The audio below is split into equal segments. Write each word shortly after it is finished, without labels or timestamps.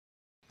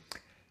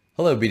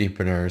Hello,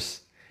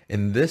 beautypreneurs.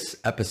 In this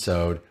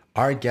episode,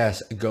 our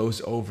guest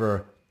goes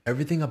over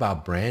everything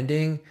about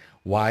branding,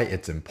 why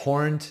it's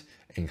important,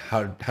 and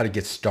how to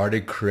get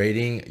started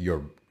creating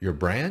your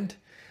brand,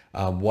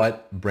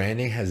 what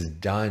branding has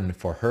done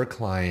for her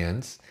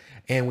clients.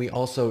 And we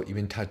also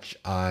even touch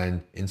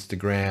on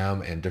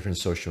Instagram and different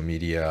social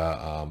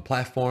media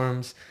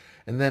platforms.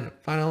 And then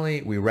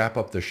finally, we wrap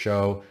up the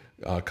show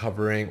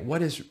covering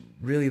what is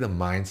really the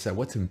mindset,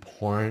 what's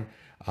important,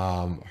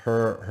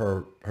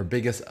 her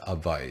biggest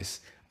advice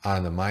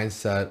on the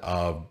mindset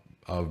of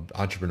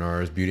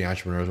entrepreneurs, beauty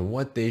entrepreneurs, and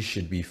what they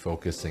should be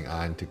focusing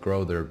on to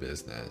grow their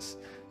business.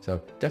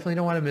 So definitely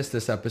don't want to miss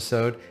this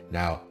episode.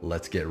 Now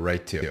let's get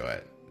right to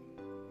it.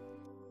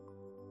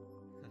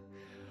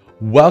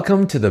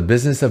 Welcome to the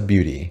Business of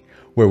Beauty,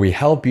 where we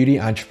help beauty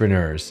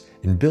entrepreneurs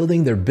in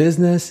building their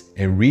business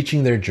and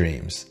reaching their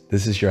dreams.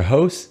 This is your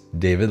host,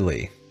 David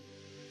Lee.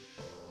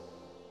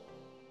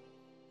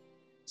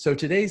 So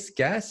today's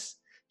guest,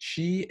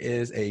 she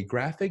is a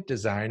graphic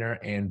designer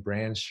and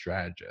brand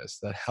strategist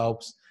that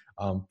helps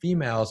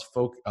females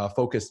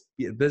focus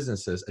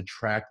businesses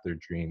attract their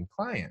dream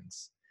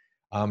clients.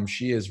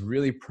 She is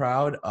really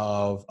proud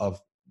of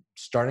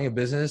starting a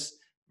business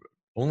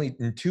only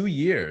in 2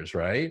 years,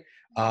 right?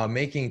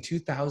 Making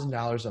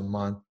 $2,000 a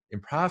month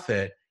in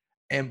profit,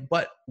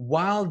 but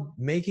while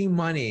making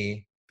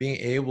money, being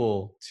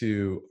able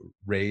to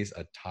raise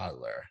a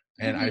toddler.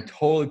 And I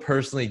totally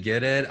personally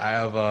get it. I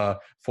have a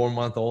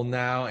 4-month-old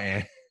now,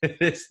 and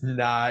it's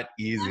not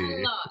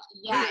easy.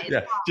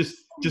 Yeah,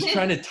 just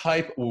trying to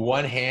type with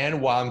one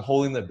hand while I'm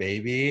holding the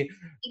baby.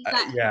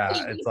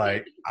 exactly. It's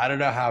like I don't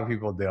know how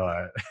people do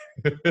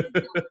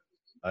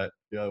it.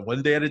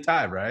 One day at a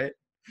time, right?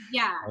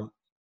 Yeah.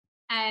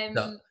 Um,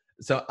 no. Um,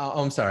 So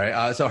I'm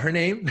sorry. So her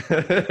name,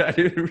 I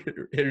didn't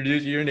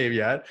introduce your name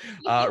yet.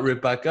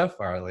 Rebecca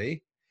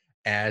Farley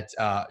at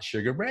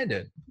Sugar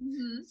Branded.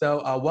 mhm.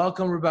 So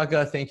welcome,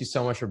 Rebecca. Thank you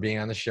so much for being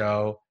on the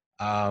show.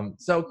 So Thank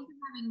you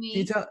for having can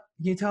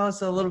you me. tell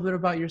us a little bit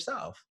about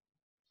yourself?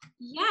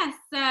 Yeah,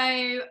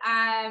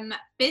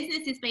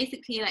 business is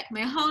basically like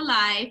my whole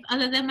life,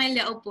 other than my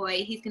little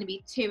boy. He's going to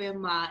be 2 in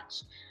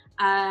March.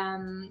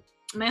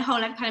 My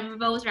whole life kind of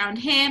revolves around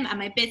him and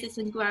my business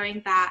and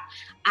growing that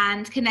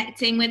and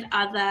connecting with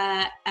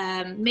other,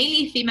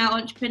 mainly female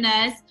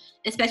entrepreneurs,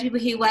 especially people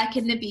who work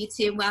in the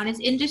beauty and wellness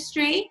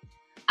industry.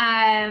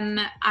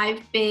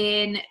 I've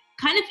been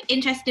kind of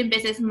interested in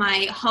business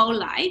my whole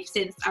life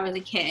since I was a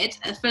kid.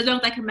 For as long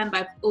as I can remember,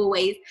 I've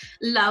always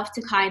loved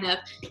to kind of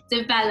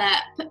develop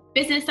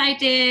business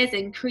ideas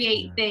and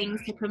create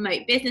things to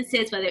promote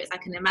businesses, whether it's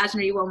like an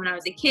imaginary one when I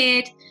was a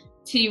kid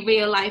to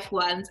real life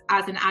ones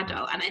as an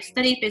adult. And I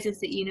studied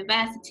business at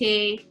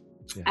university.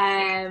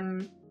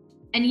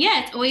 And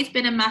yeah, it's always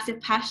been a massive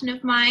passion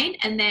of mine.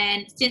 And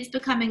then since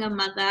becoming a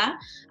mother,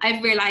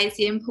 I've realized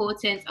the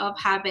importance of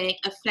having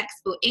a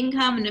flexible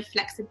income and a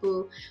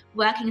flexible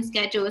working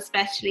schedule,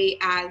 especially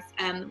as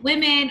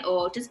women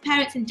or just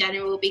parents in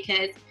general,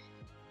 because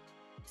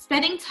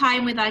spending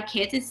time with our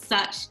kids is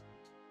such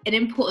an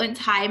important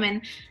time,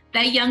 and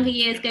their younger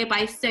years go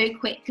by so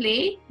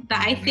quickly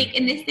that I think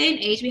in this day and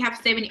age, we have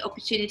so many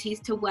opportunities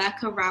to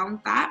work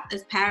around that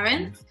as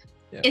parents.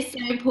 Yeah. It's so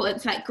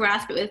important to like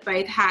grasp it with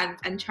both hands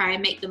and try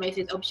and make the most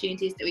of the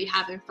opportunities that we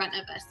have in front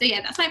of us. So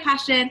yeah, that's my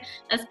passion.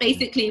 That's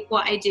basically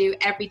what I do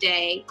every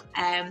day.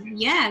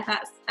 Yeah,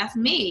 that's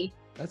me.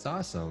 That's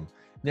awesome.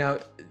 Now,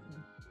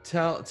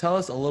 tell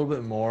us a little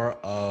bit more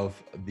of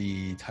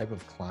the type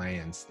of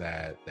clients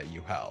that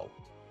you help.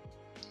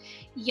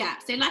 Yeah,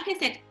 so like I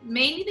said,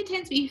 mainly they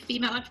tend to be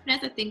female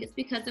entrepreneurs. I think it's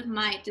because of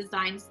my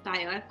design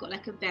style. I've got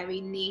like a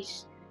very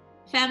niche,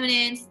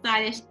 feminine,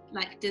 stylish,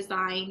 like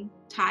design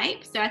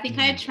type. So I think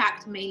I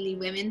attract mainly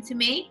women to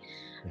me.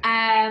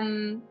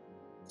 And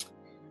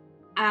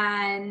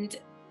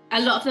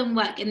a lot of them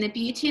work in the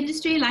beauty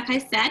industry, like I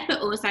said, but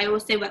I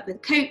also work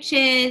with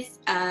coaches,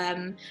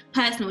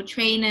 personal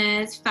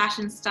trainers,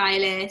 fashion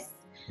stylists,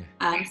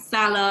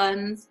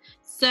 salons.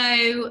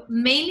 So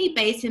mainly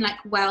based in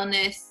like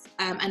wellness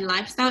and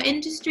lifestyle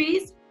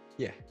industries.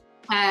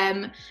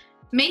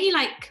 Mainly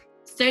like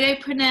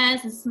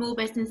solopreneurs and small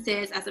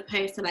businesses as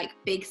opposed to like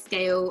big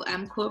scale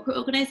corporate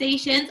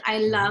organizations. I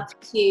love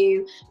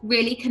to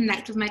really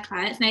connect with my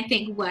clients, and I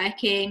think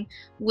working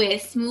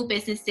with small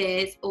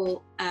businesses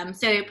or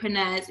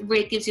solopreneurs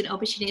really gives you an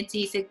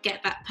opportunity to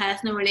get that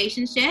personal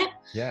relationship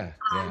and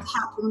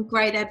help them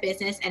grow their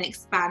business and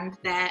expand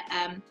their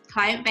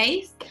client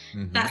base.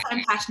 That's what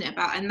I'm passionate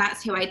about, and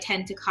that's who I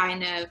tend to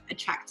kind of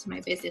attract to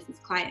my business as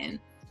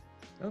clients.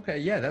 Okay,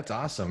 yeah, that's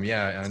awesome.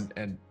 Yeah,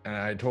 and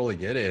I totally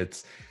get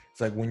it. It's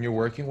like when you're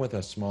working with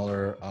a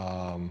smaller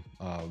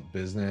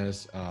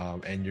business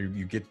and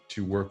you get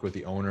to work with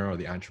the owner or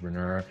the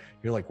entrepreneur,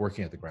 you're like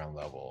working at the ground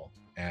level,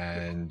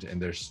 and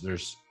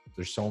there's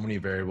so many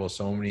variables,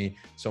 so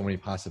many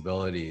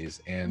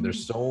possibilities, and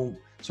there's so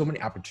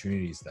many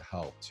opportunities to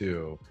help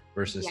too.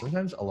 Versus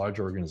sometimes a large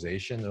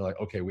organization, they're like,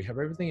 okay, we have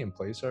everything in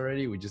place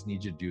already. We just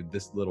need you to do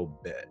this little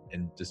bit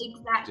and just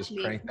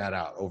crank that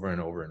out over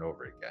and over and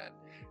over again.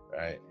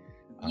 Right.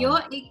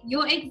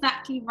 You're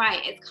exactly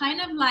right. It's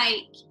kind of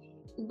like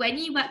when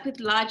you work with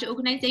larger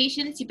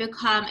organizations, you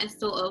become a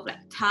sort of like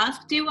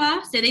task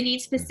doer. So they need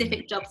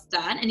specific jobs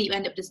done and you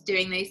end up just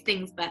doing those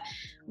things. But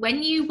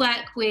when you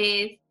work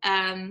with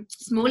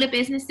smaller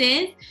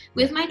businesses,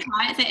 with my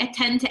clients, I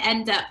tend to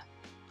end up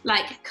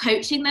like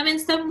coaching them in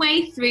some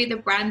way through the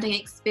branding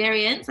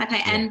experience. Like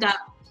I end up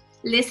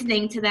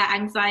listening to their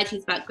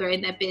anxieties about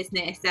growing their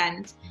business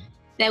and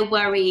their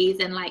worries,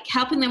 and like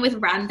helping them with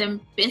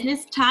random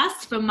business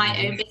tasks from my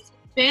own business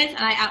experience.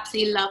 And I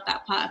absolutely love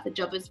that part of the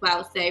job as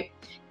well. So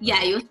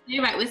yeah, you're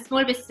so right. With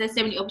smaller businesses, there's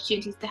so many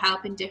opportunities to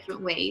help in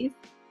different ways.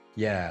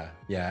 Yeah.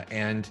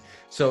 And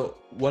so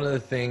one of the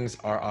things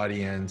our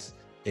audience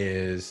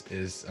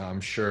is I'm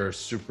sure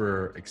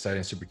super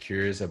excited, super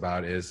curious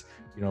about is,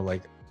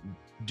 like,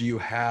 do you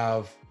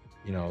have,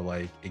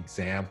 like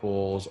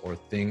examples or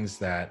things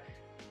that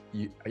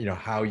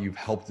how you've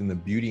helped in the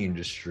beauty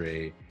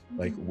industry,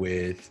 like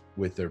with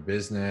their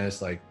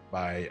business, like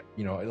by,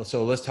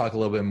 so let's talk a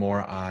little bit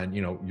more on,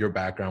 your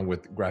background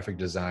with graphic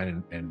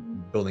design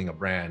and building a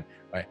brand,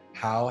 right?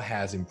 How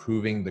has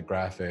improving the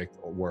graphic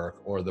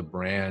work or the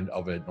brand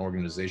of an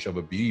organization, of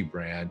a beauty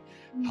brand,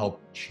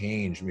 helped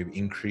change, maybe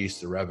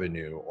increase the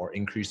revenue or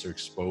increase their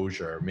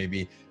exposure,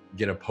 maybe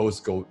get a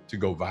post go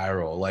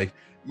viral? Like,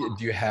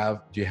 do you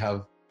have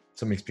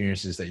some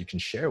experiences that you can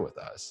share with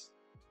us?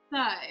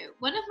 So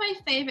one of my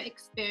favorite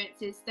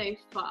experiences so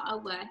far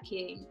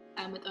working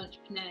with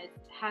entrepreneurs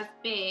has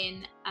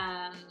been,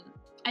 I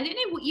don't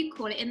know what you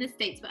call it in the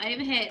States, but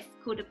over here it's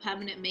called a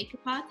permanent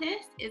makeup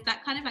artist. Is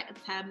that kind of like a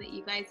term that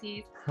you guys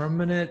use?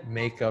 Permanent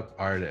makeup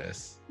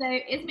artist. So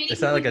it's meaning. Is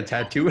that like a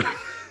tattoo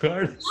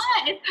artist?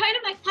 Yeah, it's kind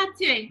of like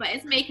tattooing, but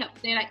it's makeup.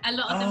 So like a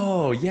lot of them.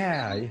 Oh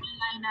yeah.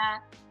 Eyeliner,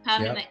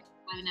 permanent makeup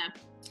eyeliner.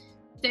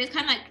 So it's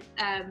kind of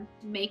like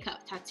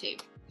makeup tattoo.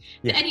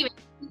 So anyway,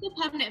 he's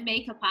a permanent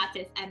makeup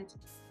artist, and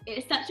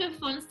it's such a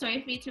fun story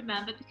for me to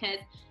remember, because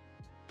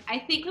I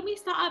think when we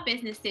start our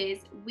businesses,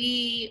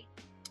 we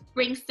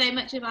bring so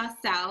much of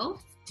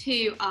ourselves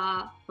to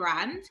our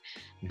brand,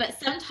 but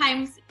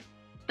sometimes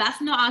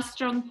that's not our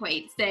strong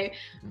point. So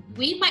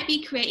we might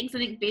be creating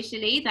something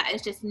visually that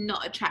is just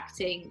not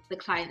attracting the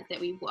clients that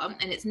we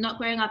want, and it's not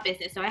growing our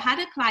business. So I had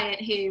a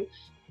client who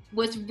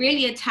was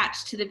really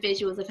attached to the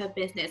visuals of her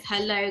business, her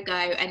logo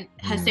and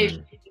her social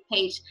media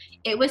page.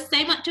 It was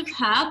so much of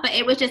her, but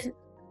it was just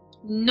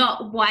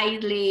not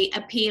widely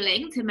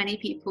appealing to many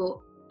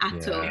people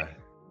at all.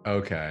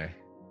 Okay.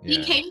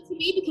 She came to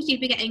me because she'd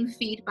been getting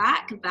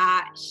feedback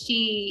that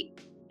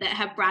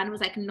her brand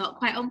was like not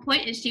quite on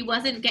point, and she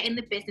wasn't getting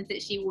the business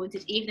that she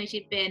wanted, even though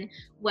she'd been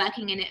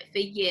working in it for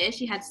years.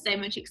 She had so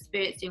much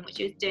experience doing what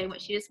she was doing,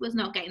 but she just was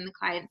not getting the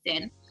clients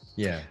in.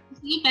 She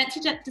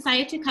eventually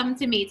decided to come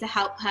to me to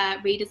help her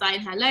redesign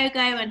her logo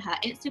and her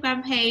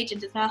Instagram page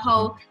and just her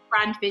whole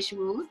brand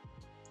visuals.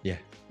 She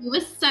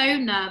was so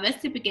nervous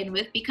to begin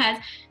with because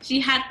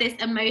she had this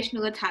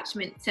emotional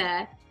attachment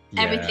to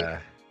everything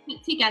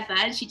put together,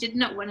 and she did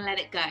not want to let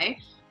it go.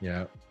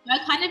 So I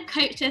kind of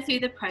coached her through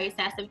the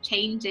process of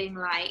changing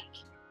like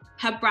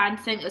her brand,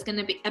 so it was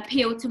going to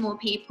appeal to more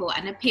people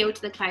and appeal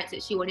to the clients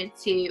that she wanted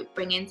to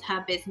bring into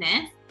her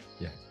business.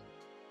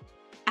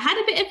 I had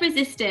a bit of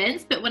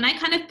resistance, but when I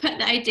kind of put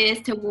the ideas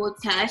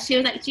towards her, she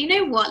was like, do you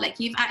know what? Like,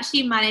 you've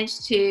actually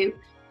managed to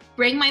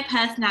bring my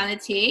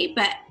personality,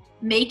 but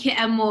make it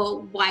a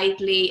more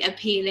widely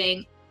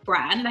appealing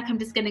brand. Like, I'm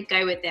just going to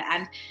go with it.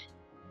 And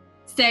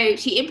so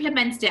she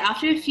implemented it.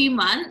 After a few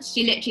months,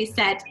 she literally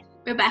said,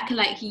 Rebecca,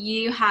 like,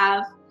 you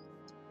have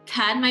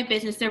turned my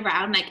business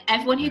around. Like,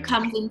 everyone who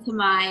comes into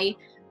my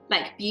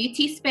like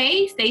beauty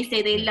space, they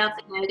say they love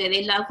the logo,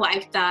 they love what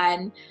I've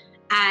done.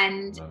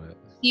 And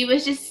she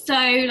was just so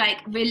like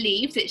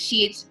relieved that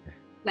she'd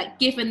like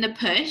given the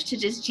push to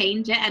just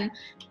change it. And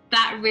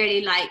that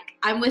really, like,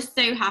 I was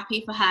so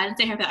happy for her and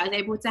so happy that I was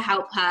able to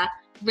help her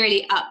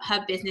really up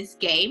her business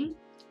game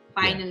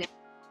finally.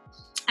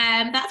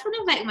 That's one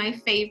of like my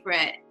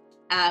favorite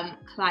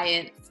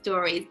client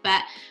stories.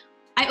 But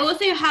I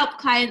also help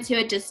clients who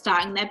are just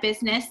starting their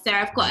business. So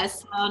I've got a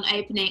salon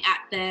opening at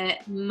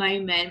the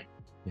moment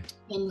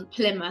in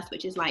Plymouth,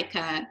 which is like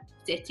a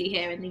city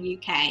here in the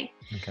UK.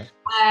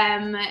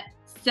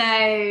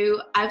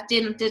 So I've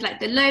did like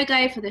the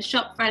logo for the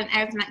shop front and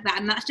everything like that,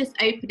 and that's just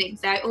opening.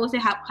 So I also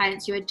help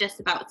clients who are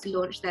just about to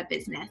launch their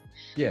business.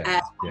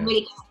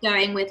 Really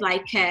going with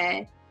like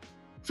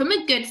from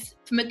a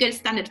good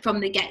standard from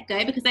the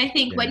get-go, because I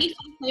think when you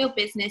start your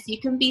business, you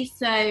can be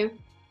so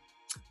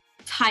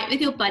tight with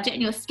your budget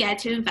and you're scared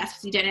to invest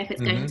because you don't know if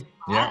it's going to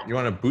work. You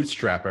want to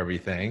bootstrap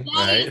everything,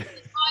 right?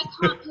 I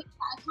can't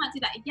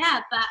do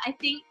that. But I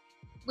think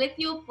with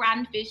your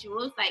brand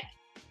visuals, like,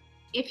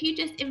 if you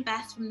just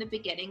invest from the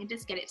beginning and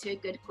just get it to a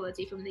good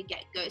quality from the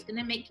get-go, it's going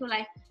to make your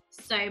life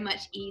so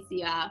much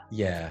easier. From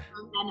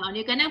then on,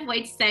 you're going to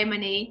avoid so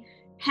many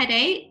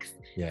headaches.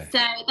 So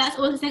that's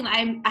also something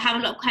that I have a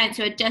lot of clients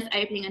who are just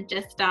opening and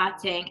just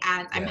starting,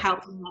 and I'm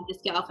helping them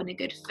just get off on a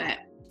good foot.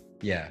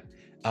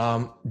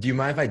 Do you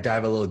mind if I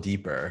dive a little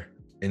deeper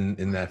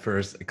in that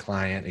first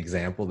client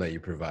example that you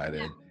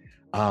provided?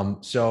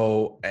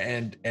 So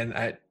and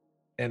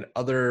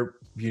other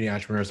beauty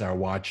entrepreneurs that are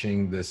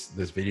watching this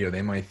video,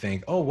 they might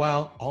think, oh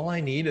well, all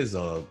I need is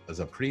a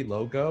pretty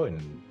logo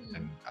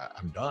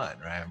I'm done,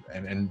 right?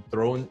 And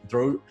throw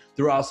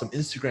out some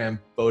Instagram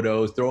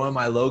photos, throw in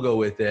my logo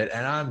with it,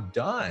 and I'm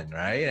done,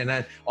 right? And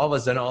then all of a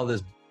sudden, all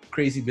this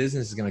crazy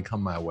business is gonna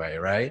come my way,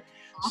 right?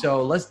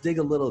 So let's dig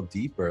a little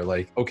deeper.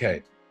 Like,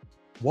 okay,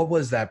 what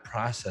was that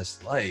process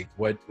like?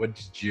 What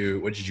did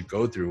you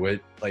go through? What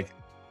like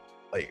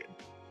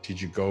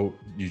did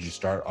you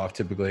start off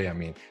typically, I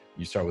mean,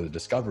 you start with a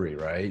discovery,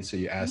 right? So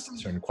you ask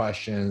certain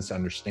questions to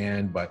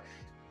understand, but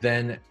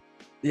then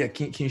yeah,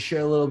 can you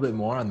share a little bit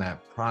more on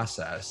that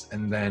process?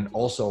 And then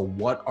also,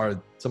 what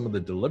are some of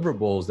the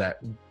deliverables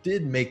that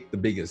did make the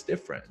biggest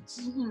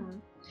difference?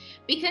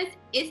 Because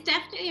it's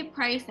definitely a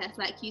process,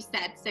 like you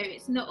said. So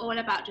it's not all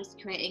about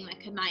just creating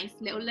like a nice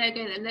little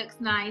logo that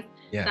looks nice.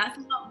 Yeah. That's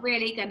not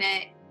really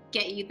gonna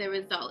get you the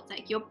results.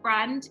 Like, your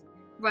brand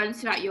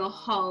runs throughout your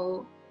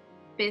whole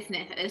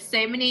business. There's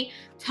so many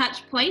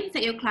touch points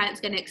that your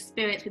client's going to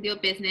experience with your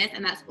business,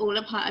 and that's all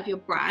a part of your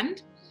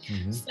brand.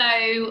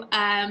 So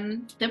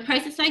the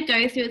process I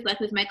go through is, like,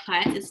 with my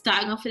clients, is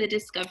starting off with a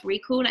discovery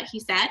call, like you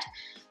said,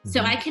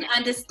 so I can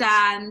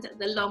understand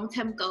the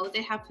long-term goals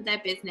they have for their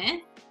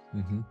business.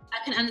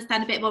 I can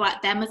understand a bit more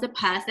about them as a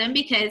person,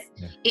 because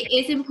it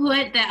is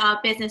important that our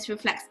business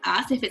reflects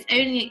us.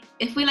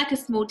 If we're like a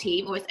small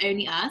team or it's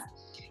only us,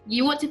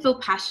 you want to feel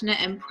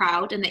passionate and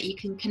proud, and that you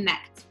can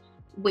connect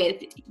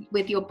with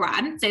your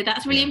brand. So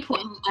that's really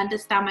important to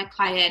understand my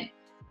client,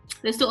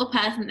 the sort of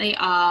person they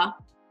are,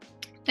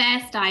 their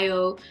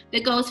style, the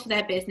goals for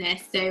their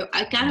business. So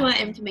I gather all that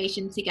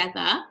information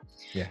together.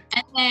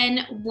 And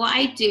then what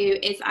I do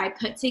is I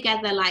put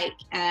together like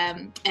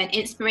an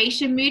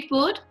inspiration mood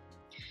board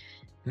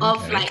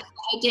of like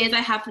ideas I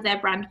have for their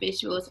brand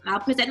visuals, and I'll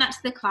present that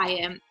to the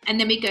client, and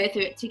then we go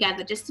through it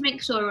together just to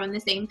make sure we're on the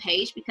same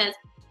page. Because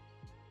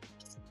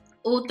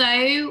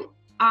although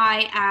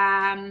I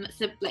am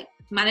like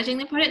managing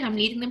the product, I'm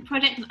leading the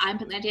product, and I'm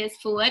putting ideas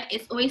forward,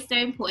 it's always so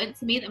important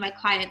to me that my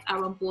clients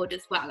are on board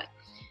as well. Like,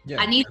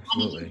 I need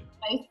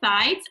both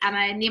sides, and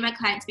I need my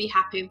client to be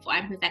happy with what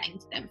I'm presenting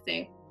to them.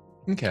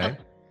 So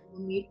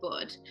mood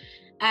board.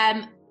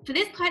 For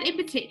this client in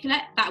particular,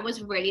 that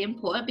was really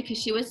important because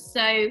she was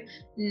so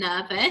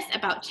nervous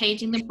about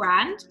changing the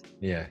brand.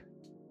 So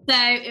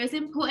it was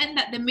important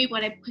that the mood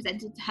board I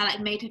presented to her like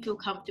made her feel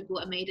comfortable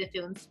and made her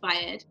feel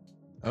inspired.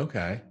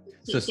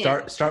 So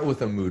start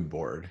with a mood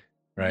board,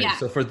 right?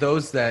 So for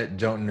those that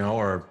don't know,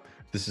 or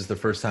this is the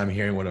first time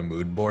hearing what a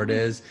mood board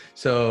is,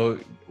 so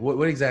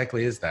what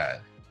exactly is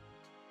that?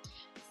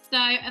 So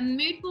a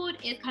mood board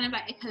is kind of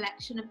like a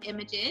collection of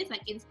images,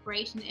 like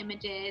inspiration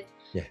images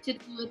to do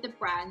with the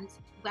brand,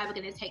 where we're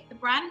going to take the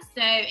brand.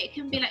 So it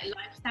can be like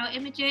lifestyle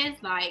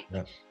images, like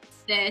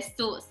the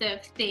sorts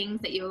of things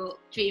that your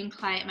dream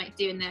client might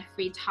do in their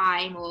free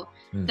time, or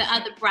the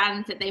other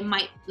brands that they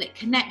might like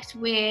connect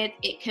with.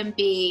 It can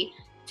be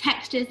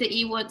textures that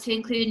you want to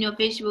include in your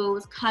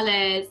visuals,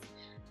 colors,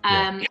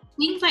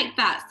 things like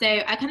that. So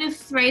I kind of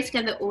throw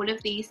together all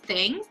of these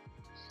things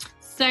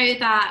so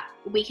that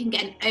we can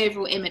get an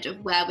overall image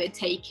of where we're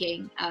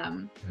taking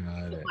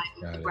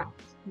the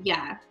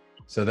brand.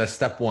 So that's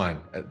step one.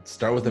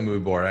 Start with a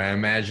mood board. I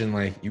imagine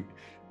like you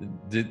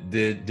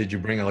did you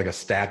bring like a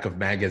stack of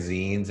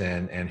magazines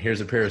and here's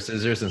a pair of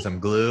scissors and some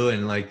glue,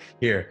 and like,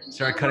 here,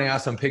 start cutting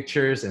out some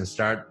pictures and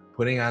start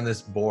putting on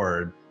this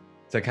board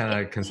to kind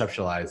of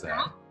conceptualize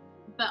that.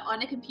 But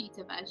on a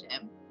computer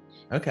version.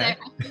 Okay.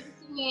 So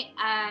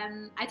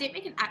I don't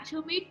make an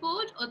actual mood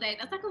board, although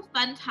that's like a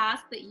fun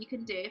task that you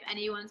can do if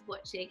anyone's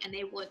watching and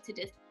they want to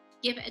just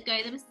give it a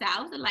go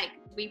themselves and like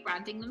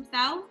rebranding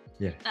themselves.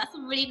 That's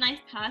a really nice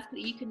task that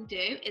you can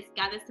do, is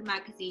gather some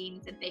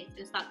magazines and things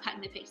and start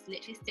cutting the pictures,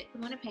 literally stick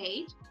them on a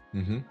page.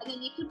 And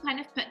then you can kind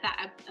of put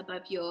that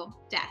above your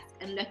desk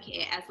and look at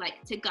it as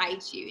like to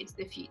guide you into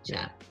the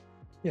future.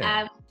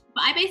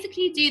 But I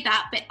basically do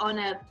that, but on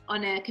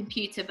a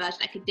computer version,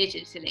 like a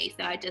digitally.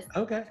 So I just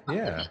put them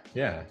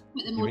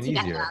all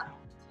together.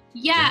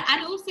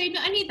 And also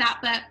not only that,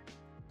 but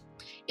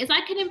it's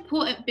like an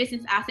important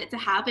business asset to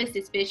have is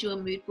this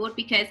visual mood board,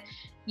 because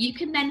you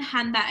can then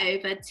hand that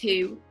over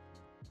to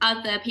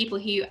other people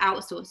who you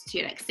outsource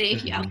to. Like, say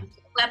if you outsource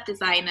a web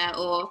designer,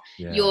 or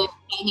you're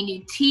getting a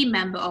new team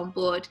member on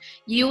board,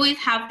 you always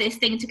have this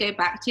thing to go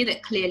back to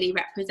that clearly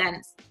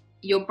represents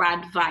your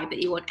brand vibe that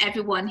you want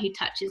everyone who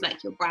touches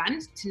like your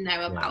brand to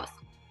know about.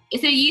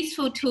 It's a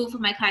useful tool for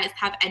my clients to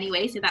have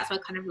anyway, so that's why I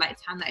kind of like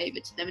to hand that over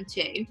to them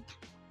too.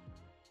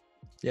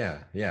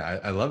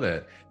 I love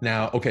it.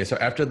 Now, okay, so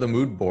after the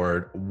mood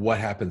board, what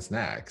happens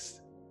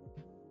next?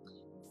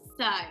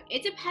 So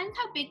it depends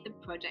how big the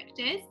project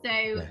is.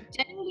 So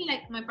generally,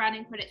 like my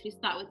branding projects, we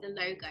start with the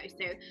logo.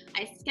 So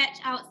I sketch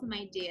out some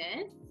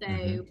ideas.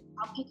 So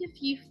I'll pick a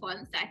few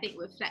fonts that I think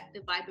reflect the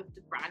vibe of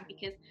the brand,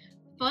 because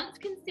fonts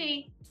can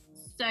say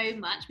so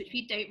much, which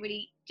we don't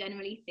really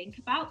generally think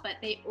about, but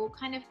they all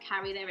kind of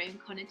carry their own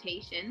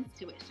connotations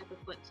to which type of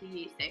font to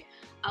use. So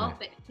I'll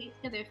pick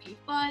together a few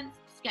fonts,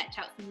 sketch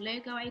out some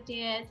logo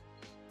ideas,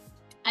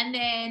 And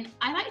then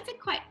I like to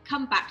quite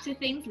come back to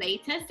things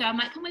later. So I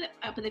might come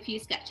up with a few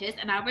sketches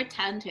and I'll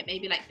return to it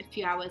maybe like a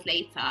few hours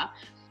later.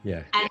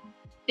 Yeah. And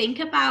think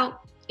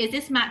about, is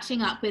this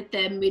matching up with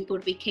the mood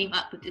board we came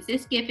up with? Is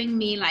this giving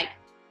me like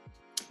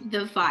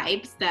the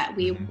vibes that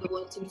we were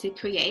wanting to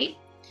create?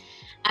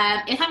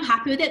 If I'm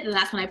happy with it, then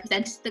that's when I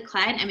present it to the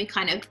client and we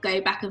kind of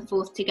go back and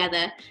forth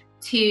together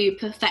to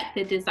perfect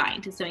the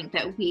design to something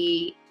that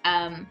we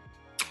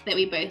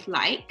both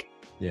like.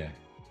 Yeah.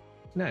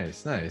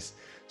 Nice.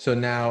 So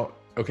now,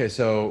 okay,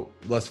 so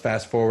let's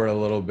fast forward a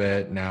little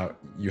bit. Now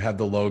you have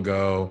the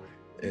logo,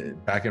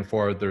 back and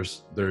forth.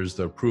 There's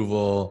the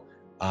approval.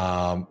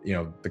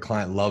 The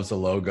client loves the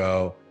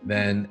logo.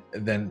 Then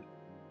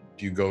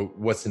do you go?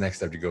 What's the next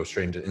step? Do you go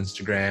straight into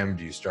Instagram?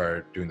 Do you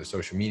start doing the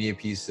social media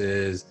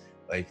pieces?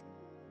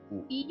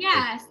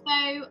 Yeah.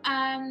 So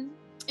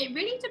it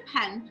really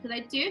depends because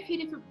I do a few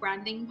different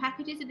branding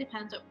packages. It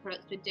depends what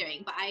products we're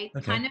doing, but I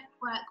kind of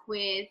work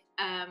with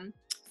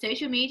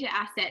social media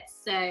assets.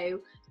 So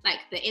like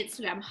the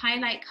Instagram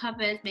highlight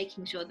covers,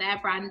 making sure they're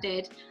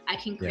branded. I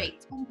can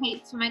create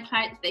templates for my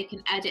clients. They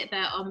can edit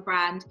their own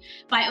brand.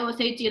 But I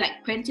also do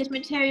like printed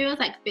materials,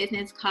 like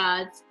business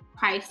cards,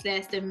 price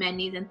lists and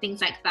menus and things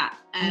like that.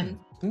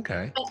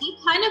 Okay. But they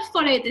kind of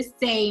follow the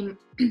same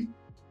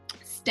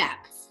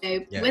steps. So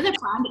with a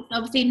brand, it's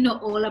obviously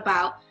not all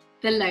about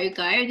the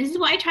logo. This is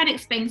what I try to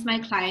explain to my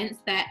clients,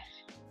 that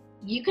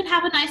you can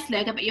have a nice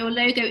logo, but your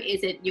logo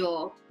isn't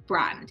your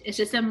brand. It's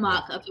just a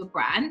mark of your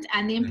brand.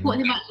 And the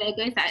important thing about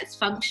logo is that it's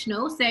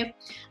functional. So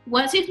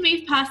once we've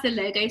moved past the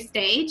logo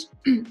stage,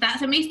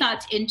 that's when we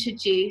start to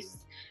introduce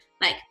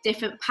like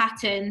different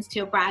patterns to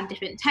your brand,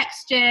 different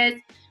textures,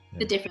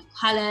 the different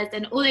colors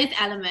and all those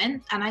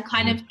elements. And I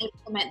kind of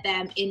implement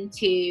them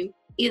into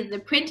either the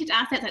printed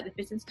assets like the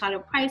business card or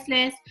price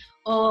list,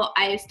 or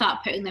I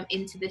start putting them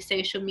into the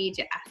social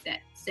media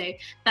assets. So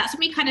that's when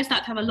we kind of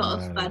start to have a lot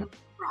of fun with the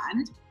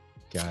brand.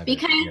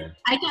 Because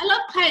I get a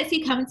lot of clients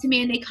who come to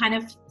me and they kind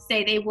of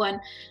say I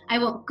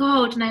want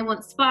gold and I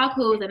want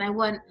sparkles and I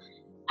want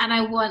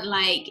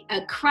like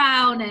a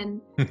crown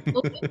and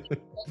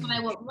I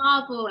want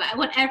marble, I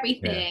want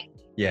everything.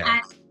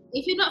 And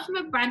if you're not from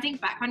a branding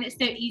background, it's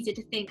so easy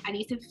to think I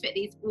need to fit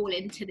these all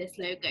into this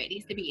logo.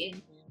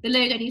 The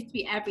logo needs to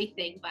be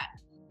everything. But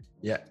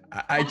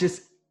I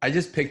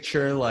just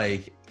picture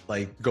like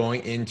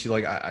going into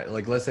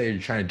like let's say you're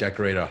trying to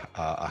decorate a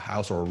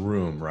house or a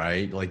room,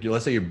 right? Like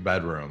let's say your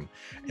bedroom.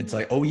 It's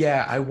like, oh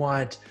yeah, I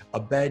want a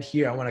bed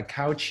here, I want a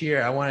couch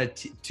here, I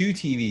want two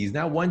TVs,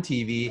 not one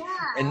TV.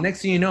 And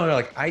next thing you know, you're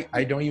like,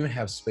 I don't even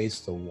have space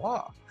to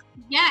walk.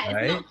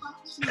 Right?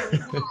 It's not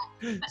functional.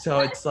 So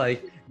it's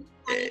like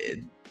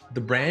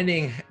the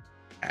branding,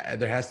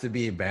 there has to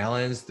be a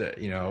balance, that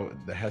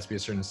there has to be a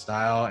certain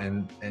style,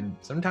 and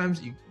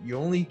sometimes you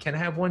only can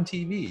have one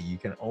TV. You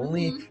can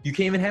only you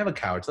can't even have a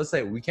couch. Let's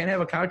say we can't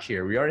have a couch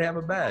here, we already have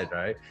a bed,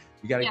 right?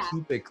 You got to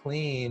keep it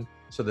clean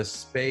so the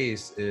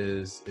space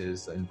is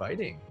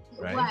inviting,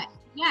 right?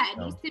 It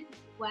needs to be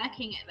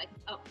working at like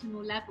an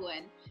optimal level.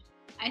 And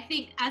I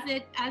think as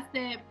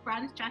the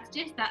brand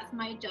strategist, that's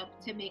my job,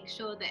 to make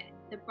sure that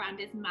the brand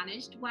is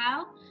managed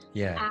well,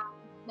 and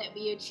that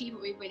we achieve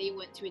what we really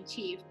want to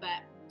achieve.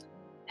 But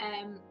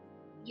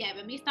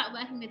when we start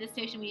working with the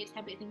social media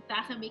templates,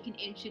 that's when we can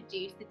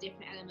introduce the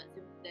different elements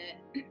of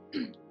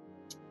the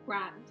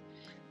brand.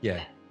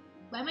 But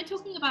when we're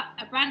talking about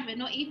a brand, we're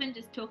not even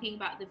just talking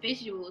about the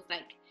visuals.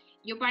 Like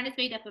your brand is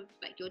made up of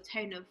like your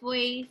tone of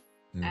voice,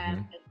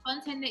 the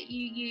content that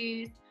you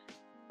use,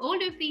 all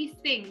of these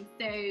things.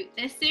 So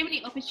there's so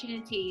many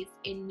opportunities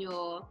in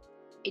your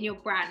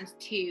brand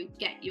to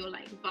get your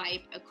like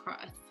vibe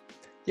across.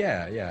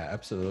 Yeah,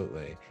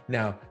 absolutely.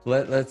 Now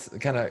let's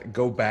kind of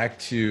go back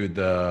to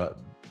the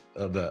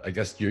I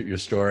guess your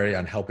story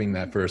on helping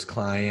that first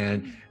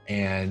client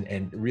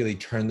and really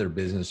turn their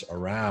business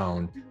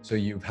around. So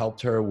you've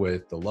helped her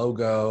with the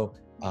logo.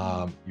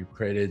 You've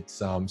created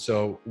some.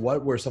 So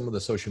what were some of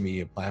the social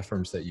media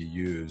platforms that you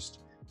used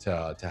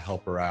to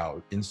help her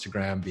out?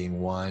 Instagram being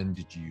one.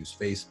 Did you use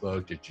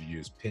Facebook? Did you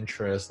use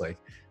Pinterest? Like,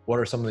 what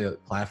are some of the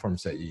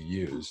platforms that you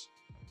use?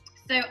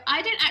 So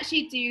I don't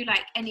actually do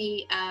like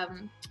any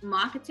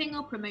marketing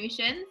or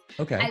promotions.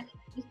 Okay. I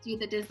just do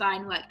the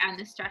design work and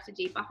the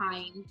strategy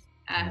behind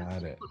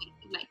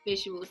like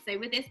visuals. So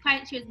with this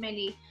client, she was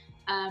mainly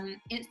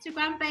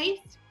Instagram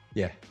based.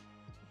 Yeah.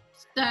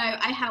 So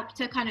I helped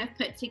her kind of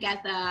put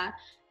together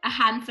a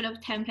handful of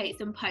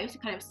templates and posts to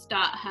kind of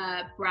start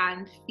her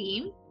brand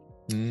theme.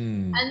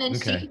 And then she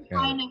can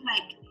kind of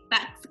like,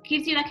 that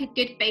gives you like a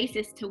good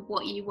basis to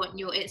what you want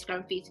your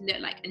Instagram feed to look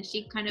like, and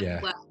she kind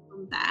of works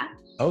from there.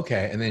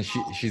 Okay, and then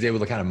she's able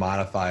to kind of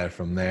modify it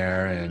from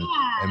there and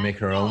make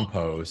her own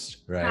post,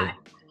 right?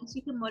 And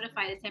she can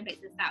modify the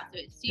templates herself, so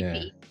it's super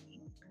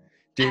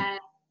easy.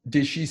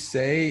 Did she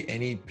say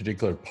any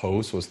particular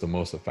post was the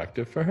most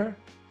effective for her?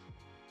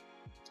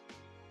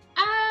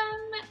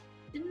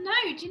 No,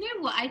 do you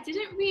know what? I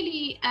didn't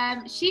really.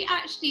 She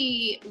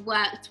actually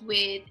worked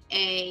with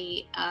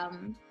a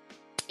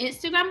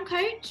Instagram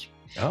coach.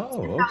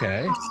 Oh,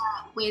 okay.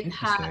 With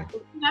her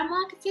Interesting. Instagram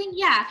marketing.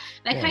 Yeah,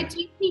 like I Yeah.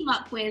 do team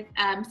up with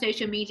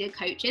social media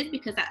coaches,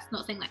 because that's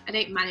not something, like I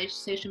don't manage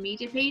social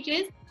media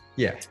pages.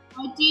 Yeah.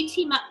 I do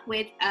team up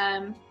with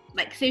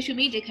like social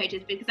media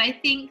coaches, because I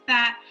think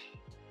that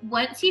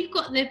once you've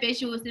got the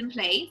visuals in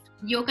place,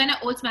 you're going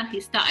to automatically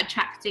start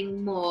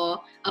attracting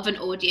more of an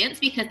audience,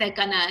 because they're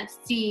going to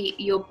see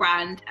your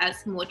brand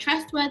as more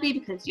trustworthy,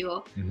 because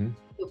your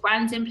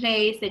brand's in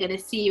place. They're going to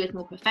see you as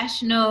more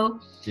professional.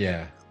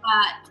 Yeah.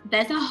 But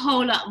there's a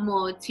whole lot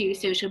more to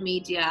social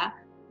media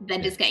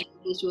than just getting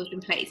visuals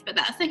in place. But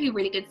that's like a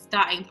really good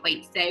starting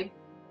point. So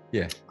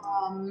Yeah.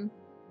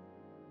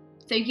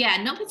 So yeah,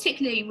 not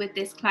particularly with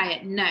this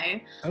client, no.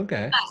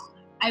 Okay. But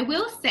I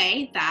will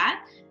say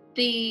that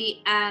the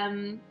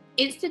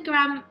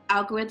Instagram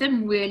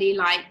algorithm really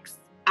likes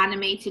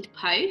animated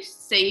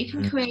posts. So you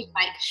can create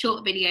like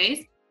short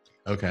videos.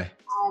 Okay.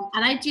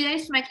 And I do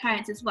those for my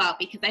clients as well,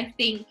 because I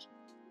think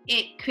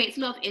it creates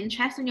a lot of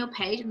interest on your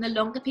page. And the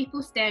longer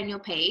people stay on your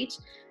page,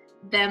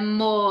 the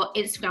more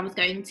Instagram is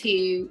going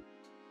to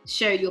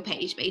show your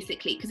page,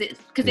 basically, because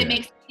it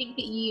makes you think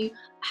that you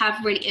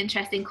have really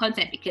interesting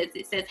content, because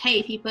it says,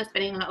 hey, people are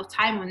spending a lot of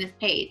time on this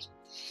page.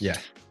 Yeah.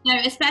 So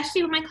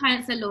especially when my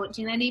clients are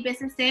launching their new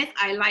businesses,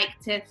 I like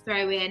to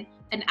throw in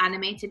an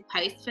animated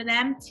post for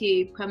them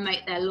to promote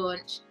their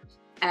launch,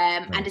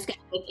 and just get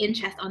a big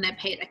interest on their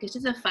page. Like, it's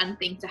just a fun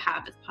thing to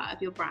have as part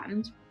of your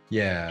brand.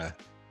 Yeah.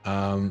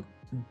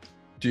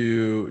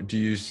 Do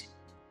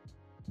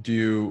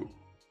you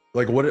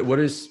like, what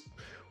is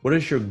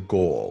your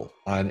goal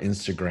on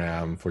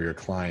Instagram for your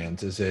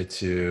clients? Is it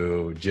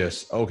to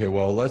just, okay,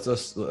 well,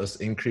 let's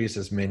increase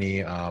as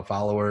many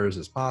followers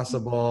as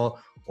possible,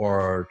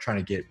 or trying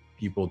to get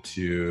people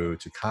to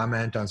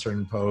comment on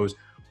certain posts,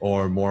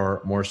 or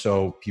more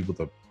so people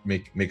to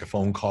make a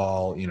phone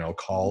call,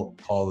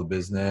 call the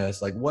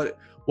business? Like, what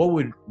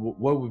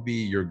would be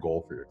your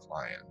goal for your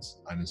clients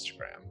on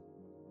Instagram?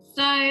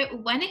 So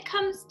when it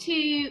comes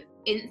to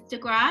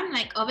Instagram,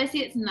 like, obviously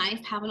it's nice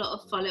to have a lot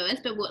of followers,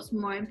 but what's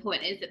more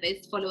important is that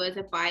those followers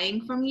are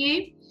buying from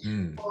you,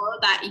 or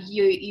that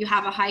you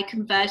have a high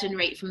conversion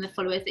rate from the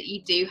followers that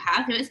you do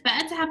have. So it's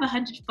better to have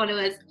 100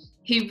 followers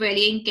who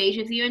really engage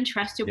with you and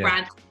trust your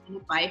brand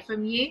and buy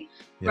from you,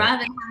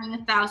 rather than having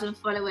 1,000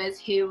 followers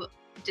who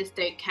just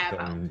don't care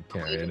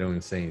They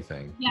don't say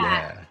anything.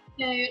 Yeah.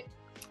 So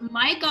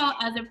my goal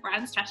as a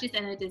brand strategist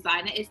and a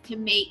designer is to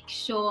make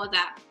sure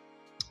that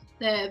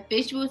the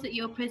visuals that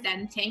you're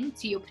presenting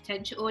to your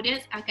potential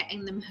audience are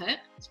getting them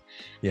hooked,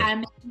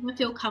 and making them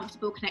feel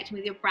comfortable connecting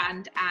with your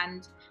brand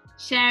and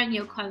sharing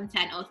your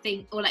content,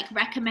 or like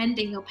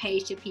recommending your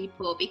page to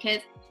people.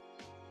 Because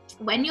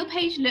when your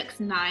page looks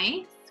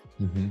nice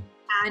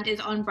and is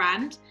on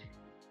brand,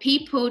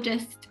 people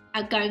just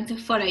are going to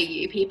follow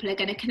you. People are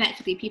going to connect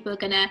with you. People are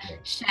going to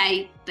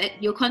share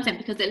your content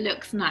because it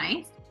looks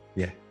nice.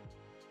 Yeah.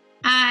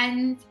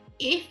 And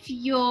if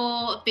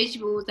your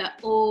visuals are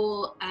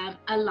all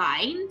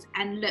aligned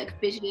and look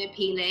visually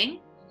appealing,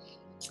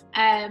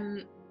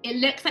 it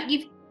looks like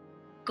you've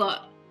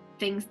got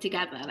things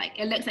together. Like,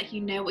 it looks like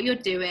you know what you're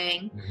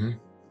doing,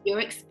 you're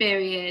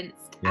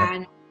experienced,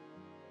 and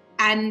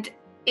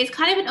it's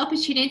kind of an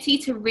opportunity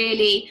to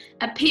really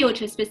appeal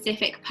to a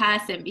specific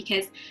person,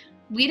 because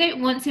we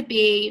don't want to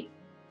be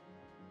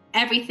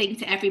everything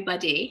to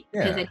everybody,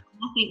 because they're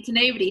nothing to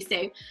nobody.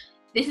 So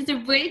this is a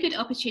really good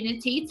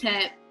opportunity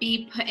to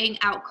be putting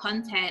out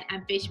content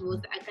and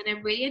visuals that are going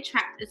to really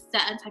attract a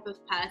certain type of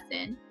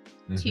person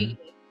to you.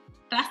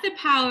 That's the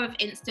power of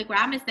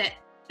Instagram, is that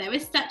there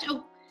is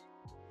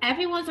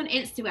everyone's on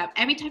Instagram.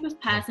 Every type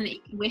of person that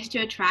you wish to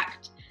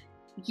attract,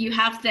 you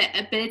have the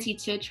ability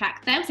to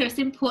attract them. So it's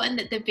important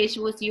that the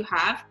visuals you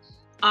have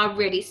are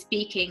really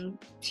speaking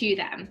to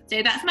them.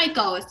 So that's my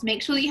goal, is to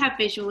make sure that you have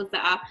visuals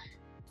that are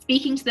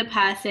speaking to the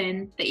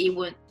person that you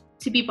want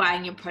to be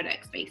buying your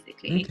products,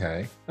 basically.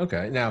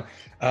 Okay. Now,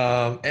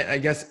 and I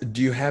guess,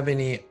 do you have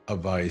any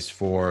advice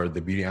for the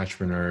beauty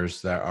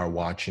entrepreneurs that are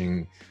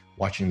watching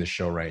the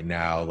show right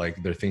now?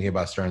 Like, they're thinking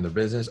about starting their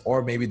business,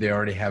 or maybe they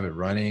already have it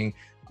running,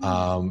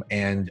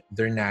 and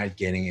they're not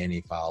getting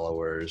any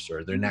followers,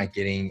 or they're not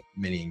getting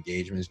many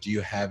engagements. Do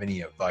you have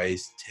any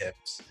advice,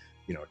 tips,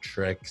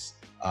 tricks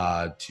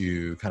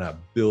to kind of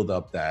build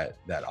up that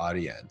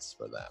audience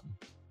for them?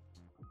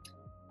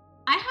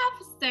 I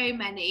have so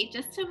many,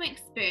 just from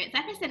experience.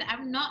 Like I said,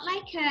 I'm not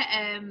like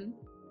a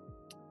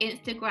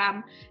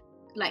Instagram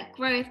like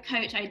growth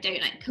coach. I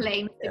don't like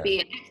claim to be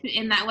an expert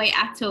in that way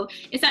at all.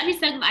 It's actually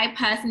something that I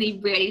personally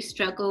really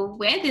struggle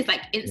with, is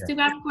like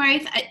Instagram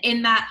growth,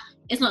 in that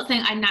it's not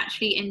something I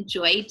naturally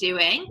enjoy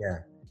doing.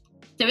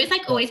 So it's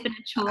like always been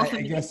a chore for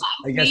me.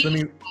 I guess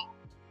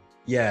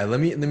let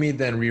me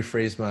then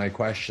rephrase my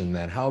question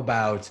then. How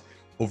about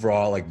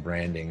overall, like,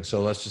 branding?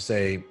 So let's just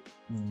say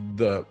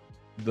the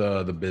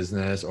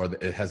business, or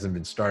it hasn't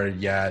been started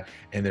yet,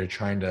 and they're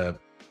trying to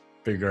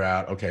figure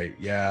out, okay,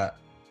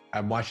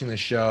 I'm watching the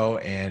show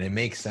and it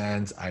makes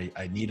sense.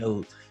 I need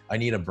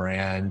a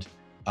brand.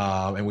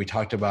 And we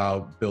talked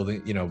about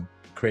building,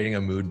 creating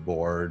a mood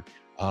board.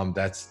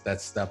 That's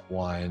step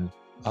one.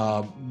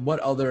 What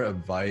other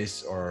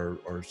advice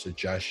or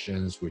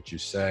suggestions would you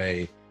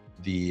say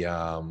the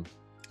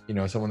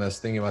someone that's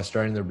thinking about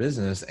starting their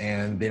business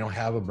and they don't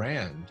have a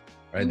brand,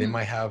 right? They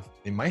might have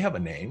a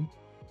name,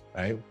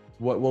 right?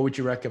 What would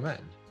you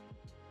recommend?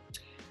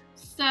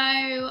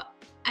 So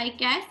I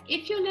guess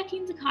if you're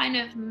looking to kind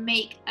of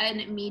make an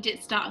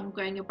immediate start on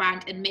growing a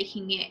brand and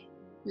making it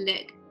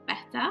look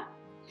better,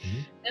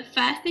 the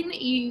first thing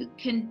that you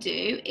can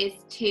do is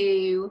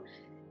to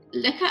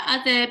look at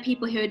other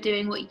people who are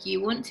doing what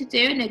you want to do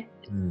and are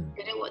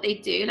good at what they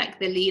do, like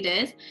the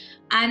leaders,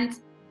 and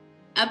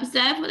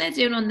observe what they're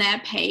doing on their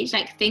page.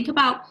 Like, think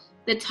about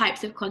the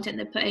types of content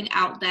they're putting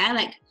out there,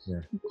 like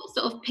what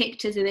sort of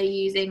pictures are they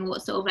using,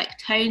 what sort of like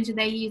tones are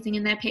they using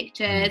in their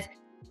pictures,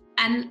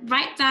 and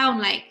write down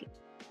like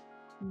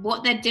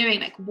what they're doing,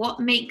 like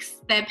what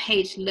makes their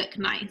page look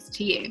nice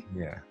to you.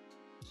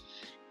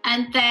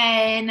 And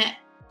then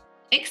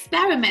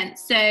experiment.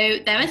 So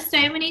there are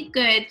so many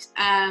good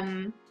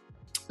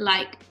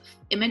like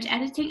image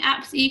editing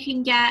apps that you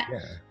can get.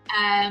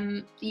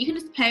 You can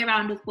just play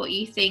around with what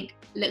you think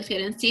looks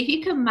good and see if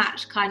you can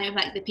match kind of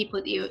like the people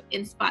that you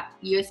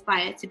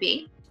aspire to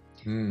be.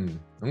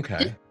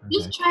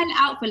 Just try it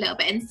out for a little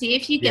bit and see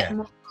if you get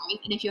more right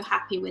and if you're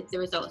happy with the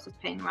results of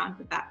playing around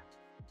with that.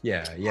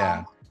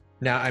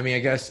 Now, I mean, I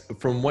guess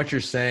from what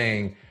you're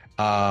saying,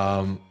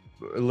 a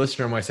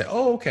listener might say,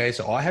 oh, okay,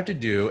 so all I have to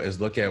do is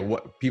look at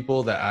what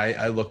people that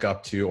I look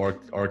up to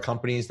or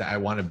companies that I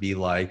want to be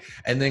like,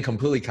 and then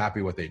completely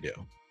copy what they do.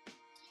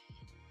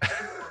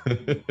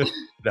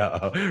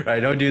 No, right?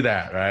 Don't do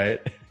that, right?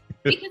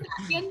 Because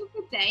at the end of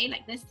the day,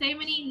 like there's so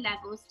many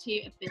levels to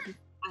a business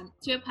and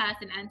to a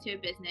person and to a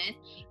business.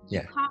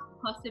 You can't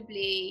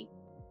possibly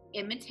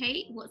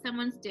imitate what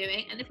someone's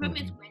doing. And the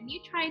problem is when you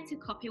try to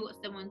copy what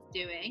someone's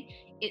doing,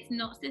 it's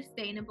not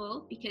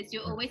sustainable because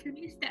you're always going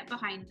to be a step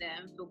behind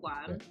them, for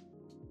one.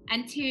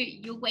 And two,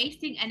 you're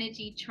wasting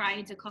energy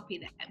trying to copy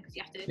them because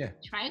you have to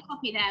try and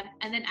copy them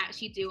and then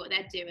actually do what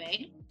they're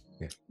doing.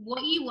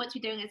 What you want to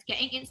be doing is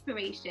getting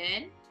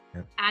inspiration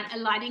and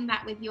aligning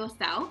that with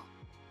yourself.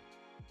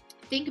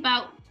 Think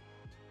about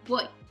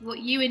what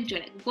you enjoy,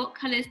 like what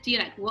colors do you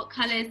like, what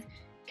colors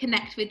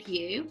connect with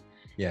you,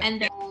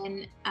 and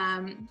then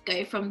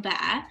go from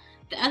there.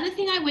 The other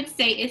thing I would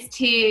say is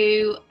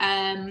to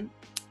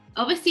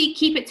obviously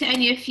keep it to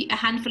only a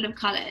handful of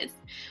colors.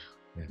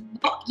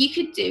 What you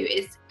could do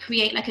is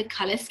create like a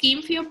color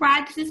scheme for your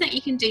brand. This is something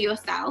you can do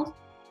yourself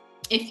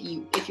if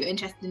you're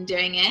interested in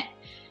doing it.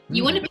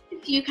 You want to pick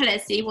a few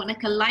colors. So you want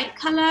like a light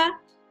color,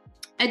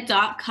 a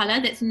dark color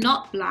that's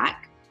not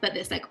black but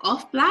that's like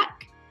off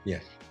black,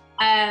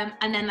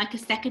 and then like a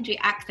secondary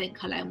accent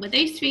color. And with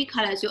those three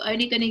colors, you're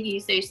only going to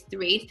use those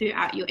three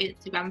throughout your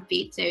Instagram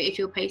feed. So if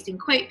you're posting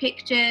quote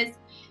pictures,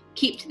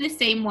 keep to the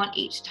same one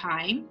each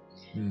time.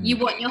 You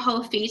want your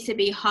whole feed to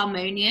be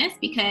harmonious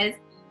because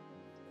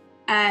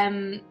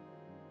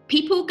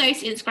people go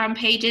to Instagram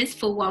pages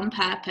for one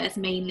purpose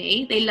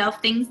mainly. They love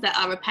things that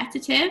are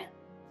repetitive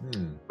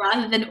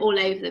rather than all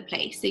over the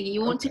place. So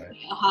you want to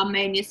create a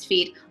harmonious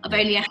feed of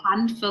only a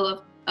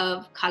handful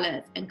of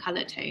colors and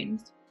color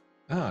tones.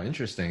 Oh,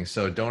 interesting.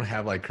 So don't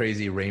have like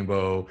crazy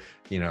rainbow,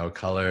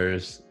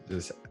 colors.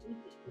 Just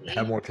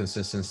have more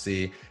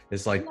consistency.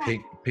 It's like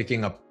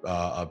picking up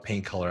a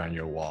paint color on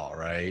your wall,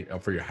 right?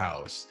 For your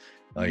house.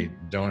 Like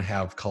don't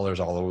have colors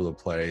all over the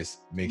place.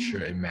 Make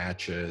sure it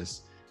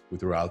matches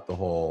throughout the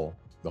whole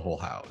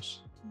house.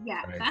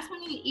 Yeah, right? That's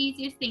one of the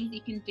easiest things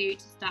you can do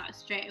to start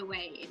straight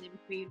away in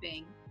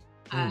improving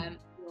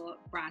your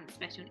brand,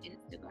 especially on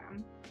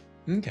Instagram.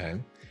 Okay.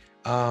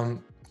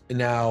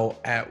 Now,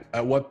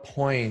 at what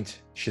point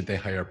should they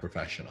hire a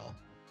professional?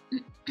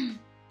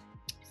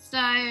 So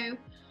I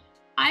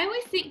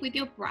always think with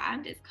your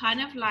brand, it's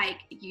kind of like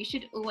you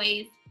should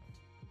always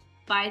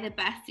buy the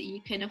best that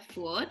you can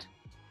afford.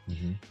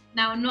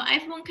 Now, not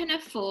everyone can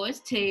afford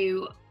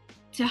to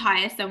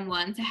hire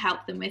someone to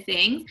help them with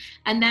things.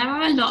 And there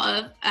are a lot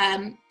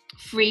of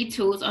free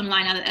tools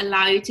online that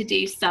allow you to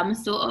do some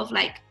sort of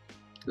like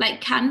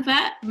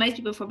Canva. Most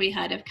people have probably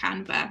heard of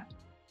Canva.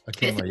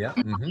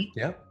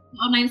 Canva,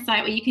 online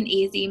site where you can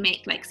easily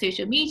make like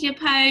social media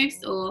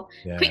posts or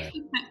quick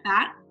things like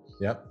that.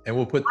 And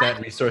we'll put that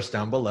resource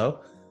down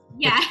below.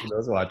 For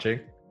those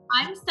watching.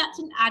 I'm such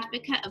an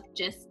advocate of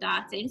just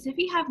starting. So if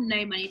you have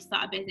no money to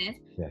start a business,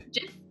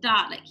 just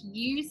start. Like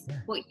use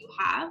what you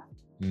have.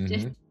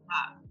 Just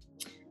start.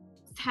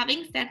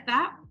 Having said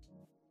that,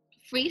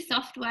 free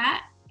software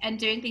and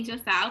doing things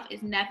yourself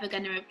is never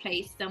going to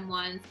replace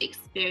someone's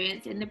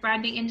experience in the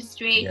branding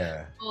industry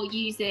or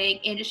using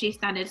industry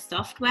standard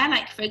software.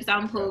 Like for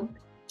example,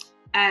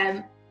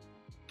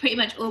 pretty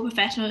much all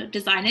professional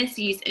designers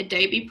use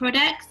Adobe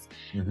products,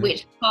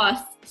 which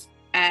costs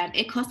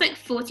it costs like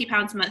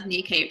 £40 a month in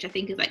the UK, which I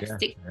think is like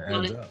 $60 a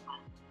month.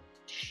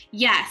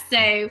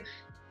 So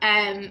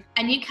and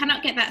you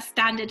cannot get that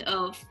standard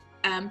of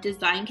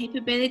design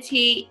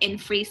capability in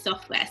free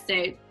software.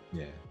 So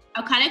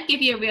I'll kind of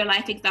give you a real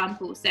life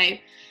example. So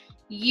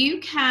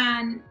you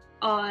can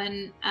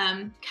on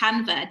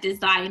Canva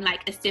design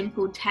like a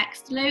simple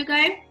text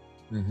logo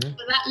Mm-hmm.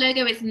 But that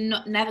logo is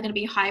never going to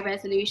be high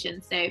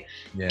resolution. So in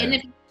Yeah.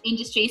 the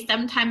industry,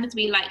 sometimes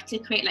we like to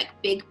create like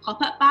big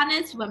pop-up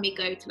banners when we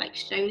go to like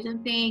shows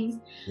and things,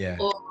 Yeah.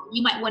 or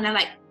you might want to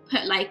like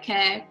put like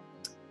a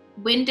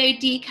window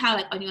decal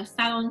like on your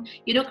salon.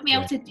 You're not going to be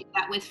able Yeah. to do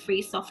that with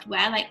free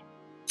software. Like,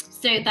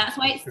 so that's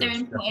why it's so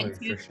There's definitely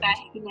important to restrictions.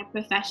 invest in a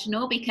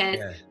professional, because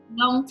Yeah.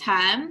 long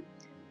term,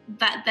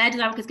 that their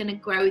design work is going to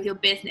grow with your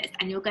business,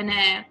 and you're going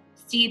to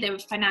see the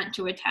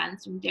financial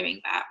returns from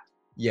doing that.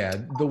 Yeah.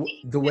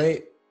 The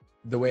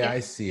way I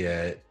see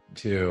it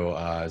too,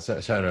 so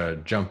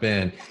to jump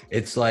in,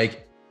 it's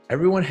like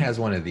everyone has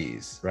one of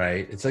these,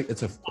 right? It's like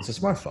it's a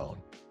smartphone.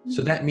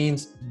 So that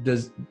means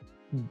does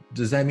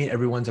that mean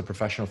everyone's a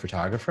professional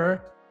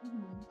photographer?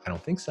 I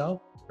don't think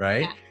so,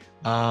 right?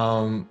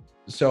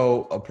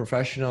 So a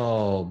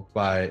professional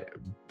by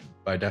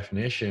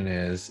definition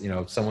is, you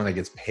know, someone that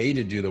gets paid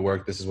to do the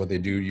work. This is what they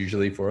do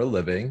usually for a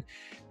living.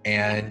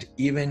 And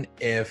even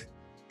if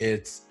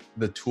it's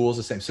the tools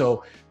the same.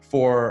 So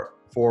for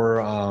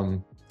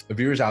the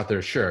viewers out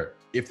there, sure,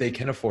 if they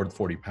can afford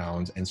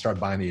 £40 and start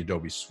buying the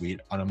Adobe Suite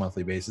on a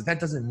monthly basis, that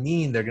doesn't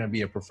mean they're going to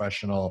be a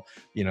professional,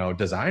 you know,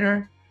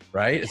 designer,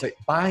 right? It's like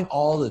buying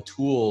all the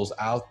tools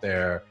out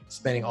there,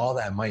 spending all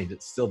that money,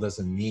 that still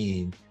doesn't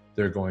mean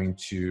they're going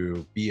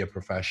to be a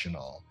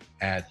professional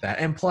at that.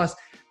 And plus,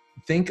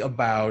 think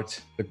about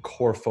the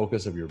core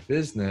focus of your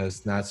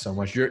business, not so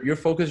much your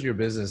focus of your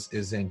business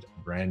isn't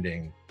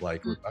branding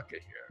like Rebecca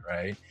here,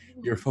 right?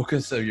 Your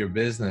focus of your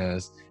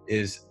business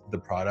is the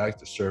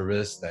product or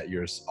service that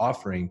you're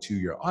offering to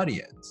your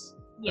audience,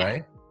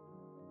 right?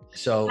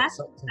 So that's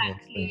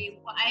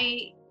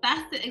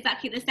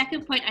exactly the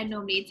second point I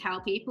normally tell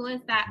people,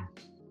 is that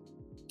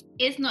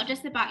it's not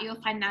just about your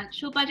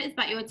financial budget, it's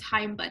about your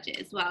time budget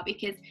as well.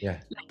 Because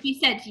like you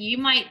said, you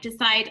might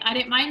decide, I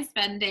don't mind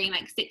spending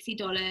like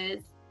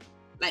 $60,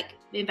 like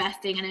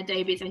investing in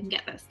Adobe so I can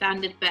get that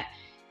standard, but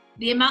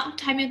the amount of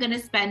time you're going to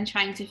spend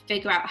trying to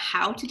figure out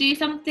how to do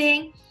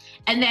something,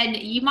 and then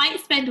you might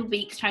spend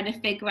weeks trying to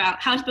figure out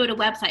how to build a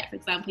website, for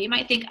example. You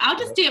might think, I'll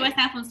just do it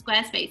myself on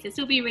Squarespace,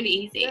 it'll be really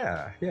easy.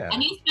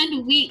 And you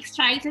spend weeks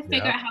trying to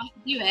figure out how to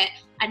do it,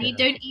 and you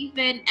don't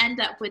even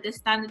end up with the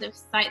standard of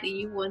site that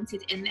you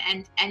wanted in the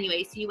end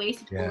anyway, so you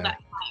wasted all that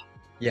time.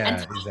 And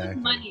time is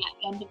money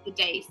at the end of the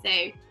day.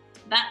 So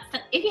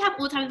that's, if you have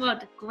all the time in the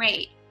world,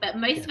 great, but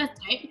most of us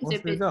don't, because we're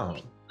busy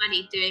making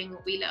money doing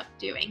what we love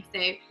doing.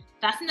 So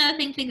that's another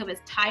thing to think of, as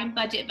time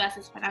budget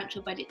versus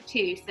financial budget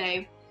too.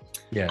 So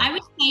I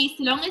would say,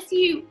 so long as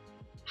you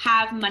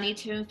have money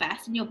to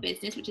invest in your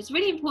business, which is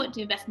really important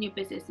to invest in your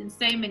business in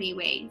so many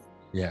ways.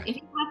 If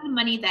you have the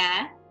money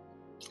there,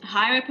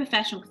 hire a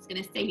professional, because it's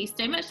going to save you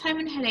so much time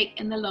and headache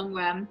in the long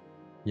run.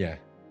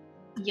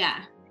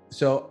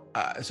 So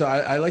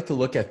I like to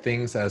look at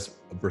things as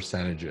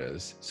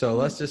percentages. So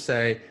let's just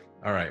say,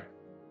 all right,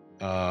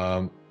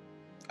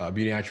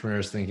 beauty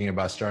entrepreneurs thinking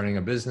about starting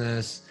a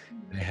business,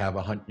 they have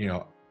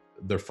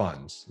their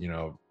funds,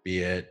 be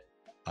it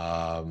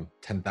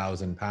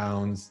 10,000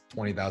 pounds,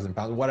 20,000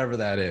 pounds, whatever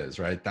that is,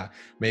 right? That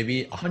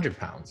maybe 100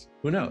 pounds,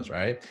 who knows,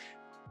 right?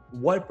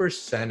 What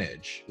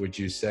percentage would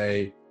you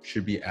say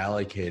should be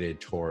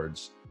allocated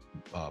towards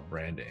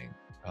branding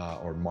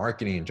or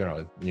marketing in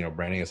general?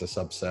 Branding is a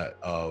subset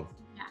of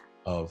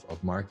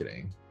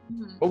marketing.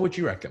 What would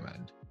you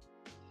recommend?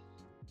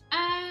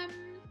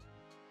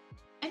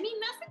 I mean,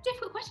 that's a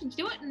difficult question. Do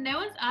you know what? No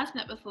one's asked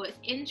me that before. It's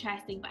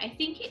interesting, but I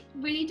think it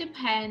really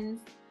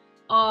depends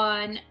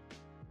on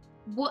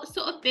what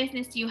sort of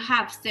business you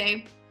have. So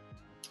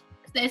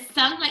there's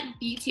some like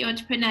beauty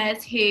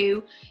entrepreneurs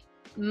who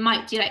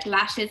might do like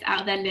lashes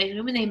out of their living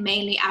room, and they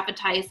mainly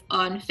advertise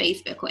on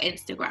Facebook or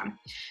Instagram.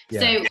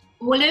 So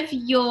all of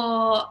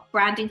your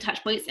branding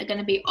touch points are going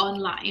to be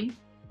online.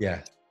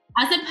 As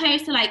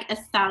opposed to like a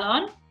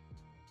salon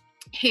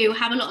who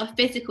have a lot of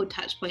physical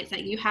touch points,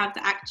 like you have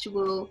the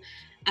actual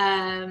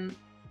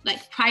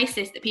like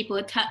prices that people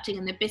are touching,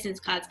 and the business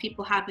cards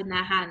people have in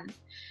their hands.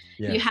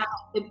 You have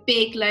the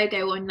big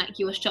logo on like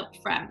your shop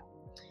front.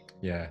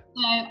 So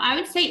I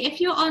would say if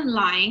you're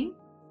online,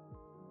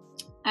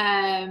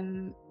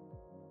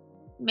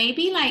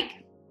 maybe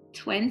like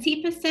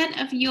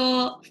 20% of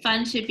your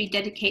fund should be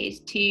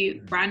dedicated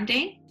to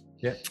branding.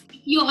 If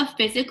you're a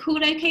physical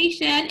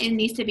location, it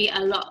needs to be a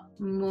lot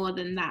more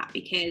than that,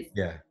 because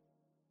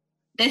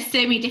there's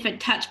so many different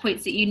touch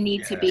points that you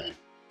need to be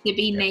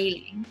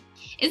nailing.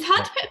 It's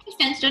hard to put a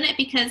percentage on it,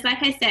 because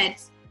like I said,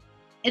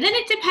 and then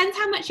it depends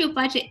how much your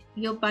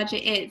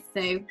budget is.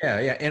 So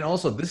and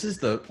also this is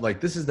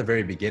the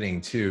very beginning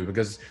too,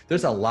 because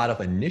there's a lot of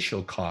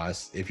initial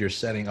costs if you're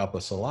setting up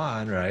a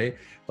salon, right?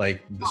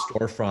 Like the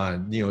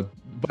storefront,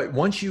 but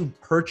once you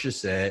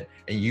purchase it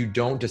and you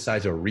don't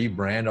decide to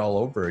rebrand all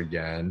over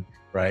again,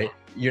 right?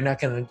 You're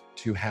not going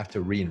to have to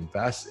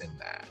reinvest in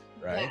that,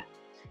 right?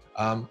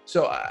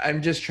 So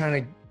I'm just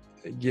trying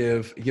to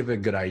give a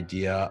good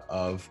idea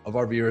of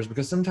our viewers,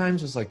 because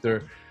sometimes it's like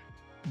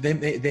they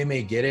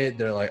may get it.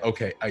 They're like,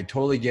 okay, I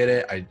totally get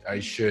it. I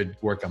should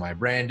work on my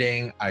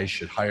branding. I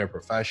should hire a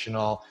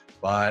professional.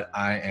 but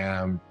I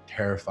am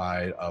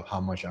terrified of how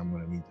much I'm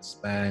going to need to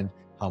spend,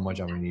 how much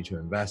I'm going to need to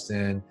invest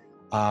in.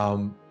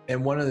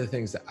 And one of the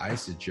things that I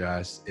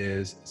suggest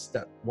is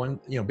step one,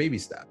 baby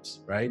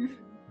steps, right? Mhm.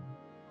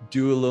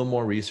 Do a little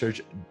more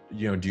research.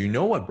 Do you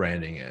know what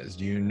branding is?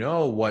 Do you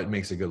know what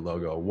makes a good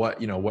logo?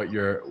 What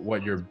your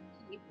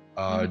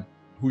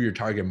who your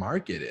target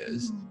market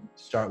is? Mhm.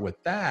 Start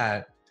with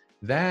that,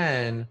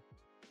 then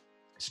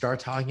start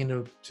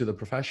talking to the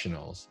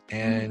professionals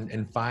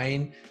and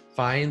find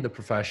the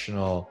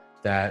professional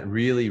that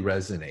really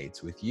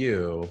resonates with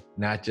you,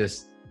 not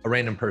just a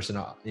random person,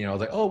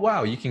 like, oh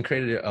wow, you can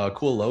create a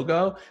cool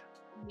logo,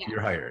 Yeah. you're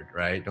hired,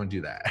 right? Don't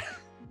do that.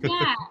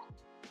 Yeah.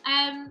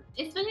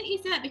 It's funny that you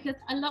say that because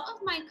a lot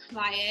of my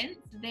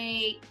clients,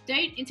 they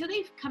don't, until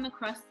they've come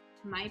across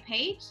my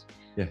page,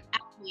 Yeah.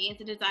 and me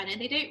as a designer,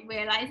 they don't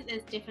realize that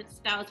there's different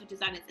styles of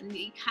designers, and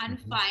you can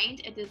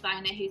find a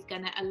designer who's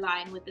going to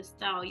align with the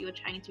style you're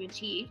trying to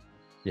achieve.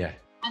 Yeah.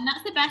 And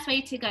that's the best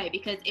way to go,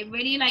 because it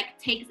really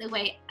takes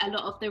away a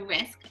lot of the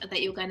risk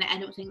that you're going to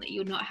end up saying that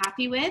you're not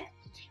happy with.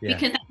 Yeah.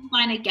 Because that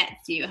designer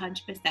gets you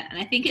 100%. And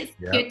I think it's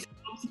good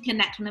to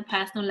connect on a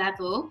personal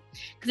level,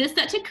 because it's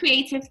such a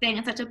creative thing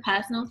and such a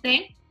personal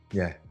thing.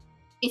 Yeah.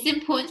 It's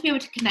important to be able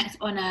to connect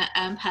on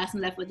a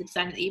personal level with the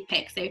designer that you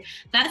pick. So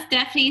that's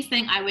definitely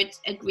something I would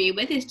agree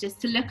with, is just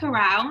to look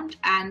around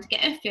and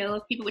get a feel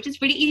of people, which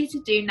is really easy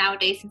to do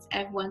nowadays since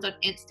everyone's on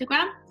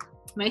Instagram.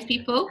 Most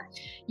people,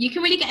 you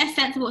can really get a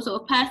sense of what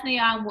sort of person they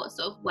are and what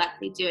sort of work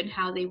they do and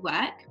how they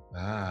work.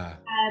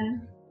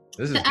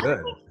 This is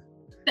good.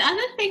 The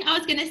other thing I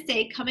was going to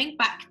say, coming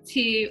back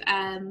to,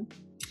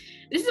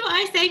 this is what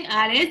I was saying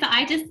earlier, is that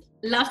I just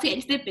love to get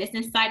into the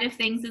business side of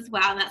things as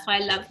well. And that's why I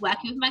love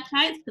working with my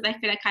clients, because I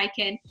feel like I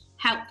can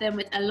help them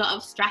with a lot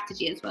of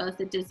strategy as well as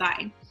the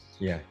design.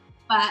 Yeah.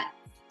 But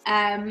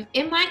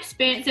in my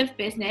experience of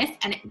business,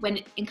 and when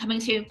in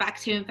coming back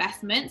to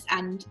investments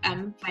and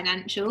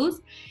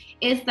financials,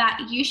 is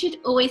that you should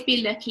always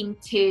be looking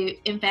to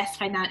invest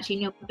financially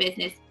in your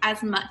business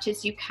as much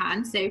as you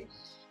can. So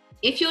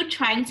if you're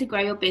trying to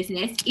grow your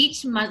business,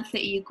 each month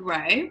that you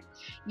grow,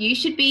 you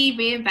should be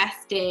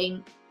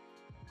reinvesting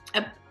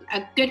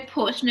a good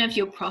portion of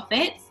your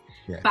profits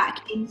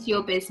back into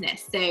your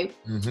business. So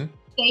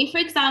say, for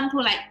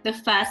example, like the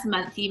first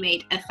month you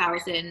made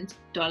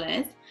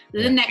 $1,000,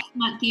 the next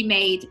month you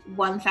made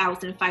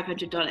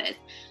 $1,500.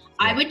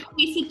 I would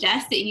probably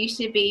suggest that you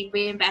should be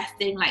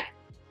reinvesting like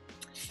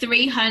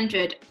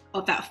 300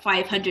 of that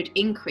 500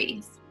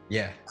 increase.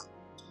 Yeah.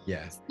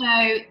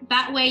 So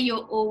that way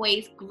you're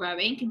always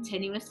growing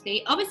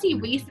continuously. Obviously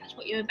research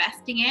what you're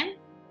investing in,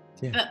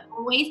 but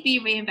always be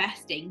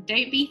reinvesting.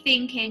 Don't be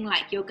thinking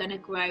like you're going to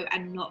grow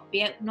and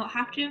not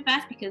have to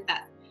invest, because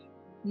that's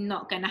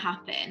not going to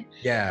happen.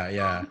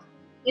 Yeah.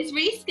 It's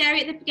really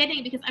scary at the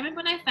beginning, because I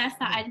remember when I first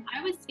started,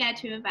 I was scared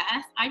to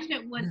invest. I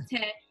didn't want to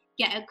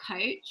get a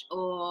coach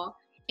or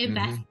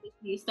invest in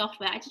new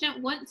software. I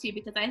didn't want to,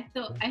 because I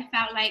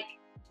felt like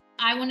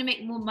I want to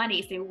make more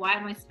money, so why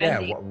am I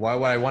spending? Yeah, why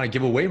would I want to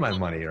give away my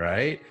money,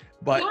 right?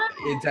 But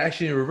it's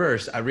actually in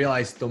reverse. I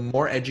realized the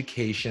more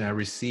education I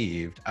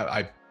received,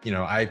 I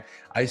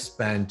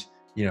spent,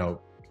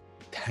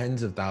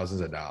 tens of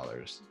thousands of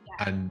dollars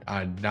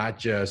on not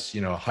just,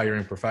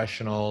 hiring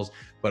professionals,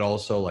 but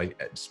also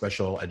like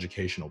special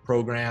educational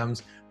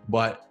programs.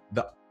 But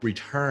the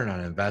return on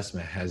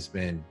investment has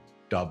been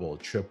double,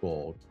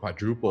 triple,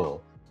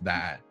 quadruple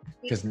that.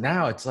 Because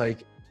now it's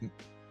like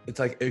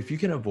if you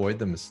can avoid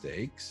the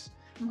mistakes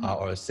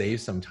or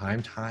save some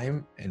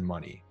time and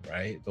money,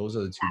 right? Those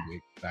are the two big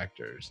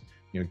factors,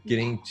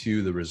 getting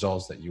to the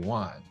results that you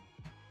want.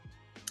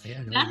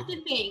 That's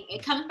the thing.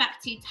 It comes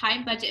back to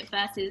time budget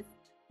versus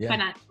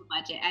financial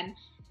budget. And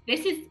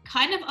this is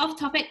kind of off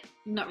topic,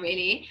 not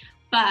really,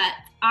 but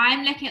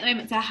I'm looking at the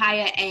moment to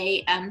hire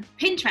a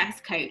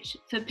Pinterest coach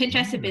for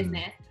Pinterest for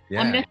business.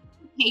 I'm looking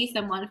to pay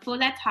someone for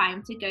their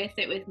time to go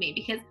through it with me,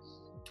 because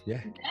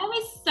there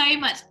is so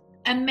much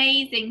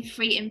amazing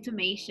free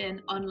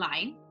information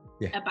online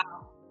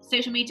about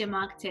social media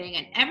marketing,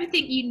 and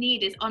everything you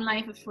need is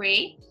online for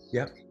free.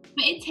 But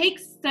it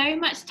takes so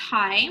much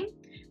time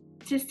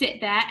to sit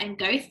there and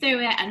go through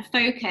it and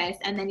focus,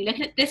 and then you're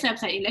looking at this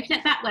website, you're looking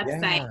at that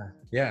website.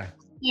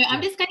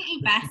 I'm just going to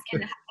invest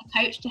in a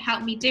coach to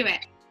help me do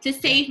it, to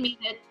save me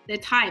the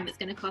time that's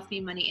going to cost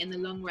me money in the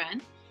long run.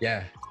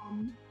 So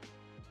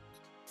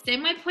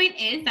my point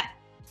is that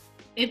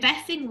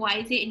investing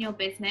wisely in your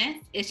business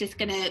is just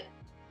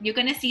you're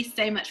going to see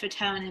so much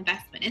return on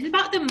investment. It's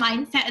about the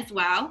mindset as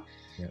well.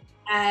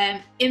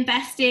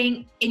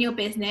 Investing in your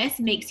business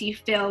makes you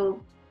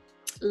feel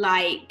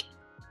like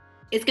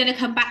it's going to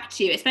come back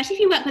to you, especially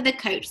if you work with a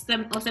coach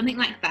or something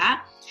like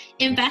that.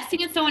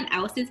 Investing in someone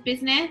else's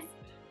business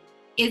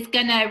is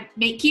going to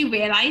make you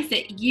realize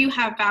that you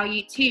have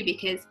value too,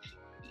 because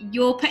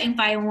you're putting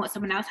value on what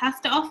someone else has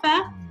to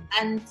offer.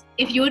 And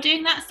if you're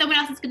doing that, someone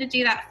else is going to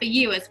do that for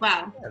you as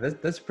well.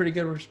 That's a pretty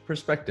good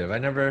perspective. I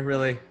never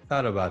really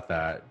thought about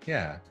that.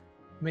 That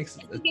makes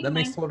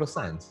total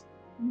sense.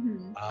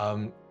 And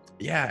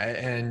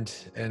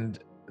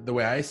the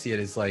way I see it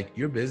is like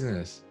your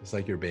business is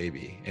like your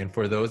baby. And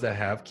for those that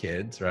have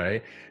kids,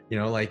 right,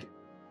 like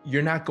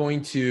you're not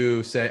going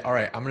to say, all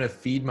right, I'm going to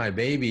feed my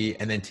baby.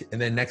 And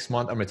then next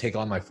month I'm going to take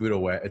all the food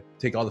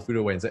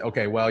away and say,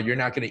 okay, well, you're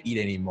not going to eat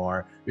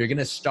anymore. You're going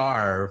to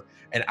starve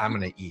and I'm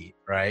going to eat,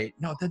 right?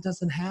 No, that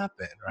doesn't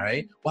happen,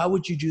 right? Why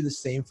would you do the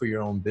same for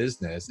your own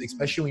business?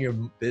 Especially when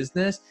your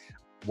business,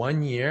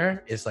 1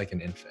 year is like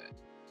an infant.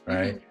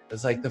 Right?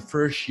 It's like the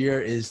first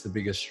year is the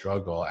biggest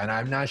struggle. And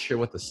I'm not sure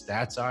what the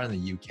stats are in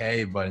the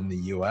UK, but in the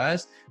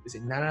US, it's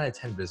 9 out of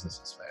 10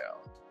 businesses fail.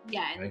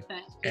 Yeah, in right? the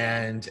first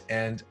year.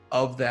 And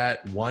of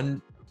that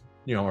 1,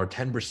 or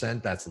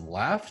 10% that's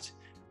left,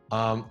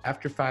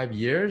 after 5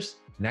 years,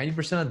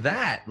 90% of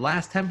that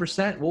last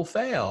 10% will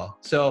fail.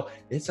 So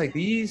it's like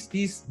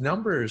these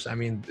numbers, I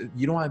mean,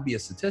 you don't want to be a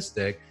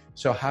statistic.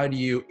 So how do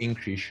you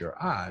increase your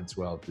odds?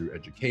 Well, through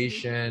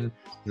education,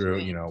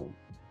 through,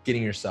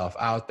 getting yourself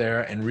out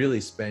there and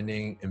really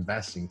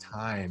investing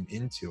time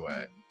into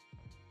it.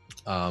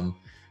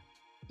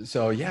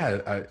 So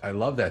yeah, I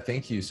love that.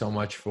 Thank you so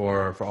much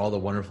for all the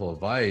wonderful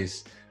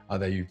advice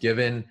that you've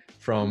given,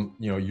 from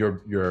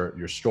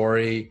your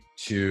story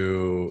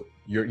to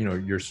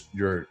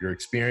your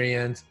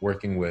experience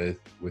working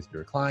with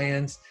your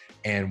clients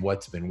and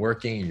what's been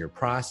working in your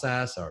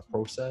process,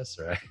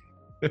 right?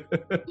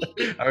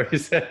 I already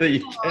said that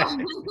you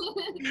can.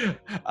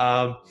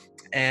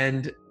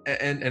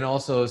 And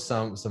also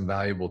some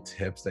valuable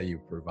tips that you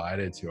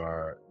provided to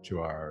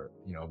our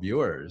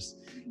viewers.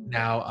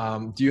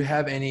 Now, do you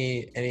have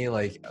any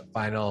like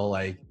final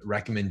like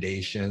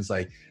recommendations?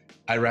 Like,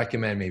 I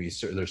recommend maybe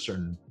there's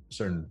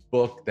certain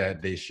book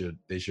that they should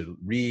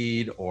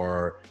read,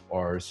 or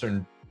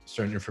certain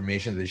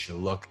information they should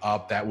look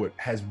up that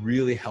has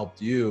really helped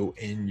you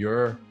in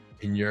your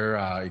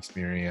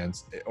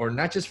experience, or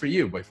not just for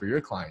you but for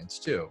your clients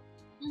too.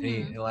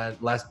 Any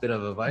last bit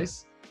of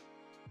advice?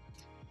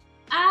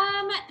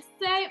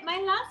 So my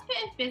last bit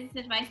of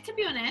business advice, to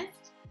be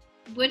honest,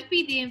 would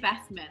be the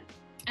investment.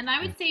 And I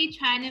would say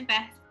try and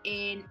invest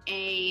in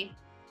a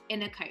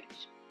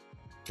coach.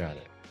 Got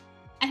it.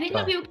 I think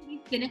that people can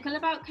be cynical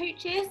about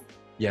coaches.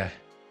 Yeah.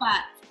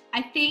 But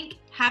I think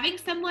having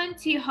someone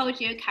to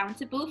hold you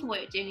accountable for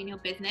what you're doing in your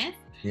business,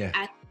 and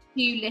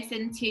to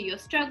listen to your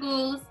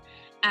struggles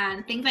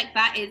and things like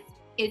that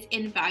is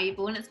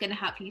invaluable, and it's going to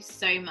help you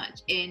so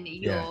much in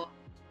your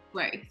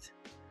growth.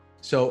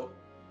 So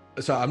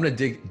I'm going to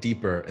dig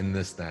deeper in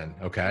this then,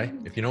 okay?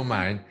 If you don't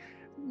mind.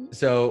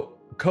 So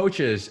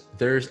coaches,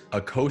 there's a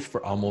coach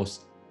for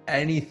almost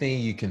anything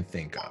you can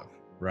think of,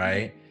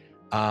 right?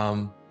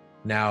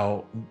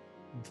 Now,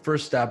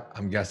 first step,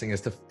 I'm guessing,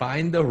 is to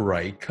find the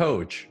right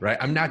coach, right?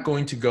 I'm not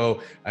going to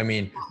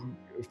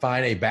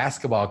find a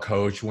basketball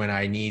coach when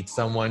I need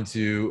someone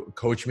to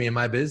coach me in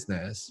my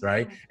business,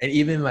 right? And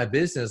even in my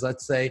business,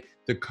 let's say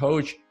the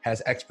coach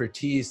has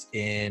expertise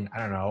in, I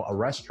don't know, a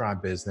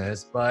restaurant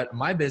business, but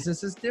my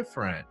business is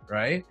different,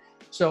 right?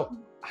 So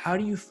how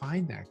do you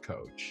find that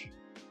coach?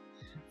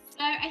 So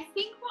I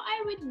think what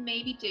I would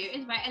maybe do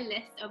is write a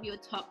list of your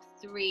top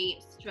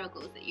 3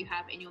 struggles that you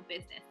have in your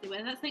business. So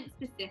whether that's something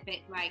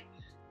specific, like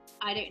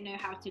I don't know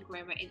how to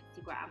grow my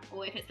Instagram,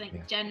 or if it's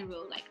like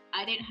general, like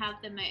I don't have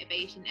the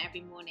motivation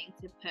every morning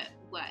to put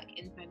work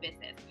into my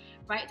business.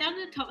 Write down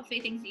the top 3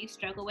 things that you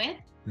struggle with.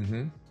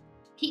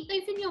 Keep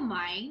those in your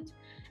mind,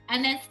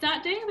 and then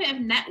start doing a bit of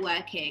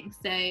networking.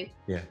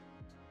 So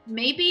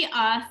maybe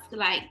ask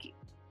like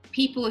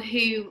people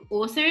who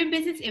also are in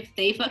business if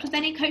they've worked with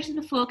any coaches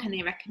before. Can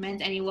they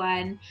recommend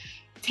anyone?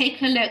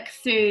 Take a look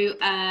through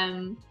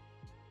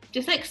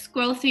just like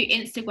scroll through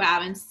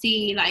Instagram and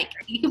see, like,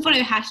 you can follow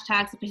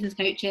hashtags of business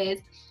coaches,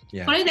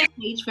 follow their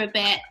page for a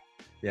bit.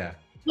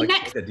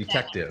 Like a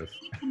detective.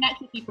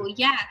 Connect with people.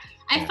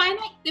 I find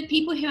like the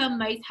people who are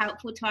most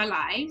helpful to our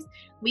lives,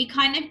 we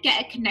kind of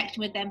get a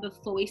connection with them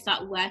before we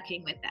start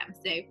working with them.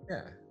 So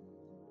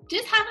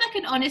just have like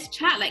an honest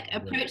chat, like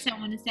approach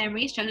someone and say, I'm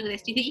really struggling with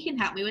this. Do you think you can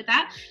help me with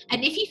that?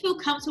 And if you feel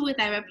comfortable with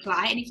their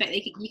reply and you feel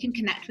like you can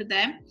connect with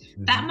them,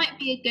 that might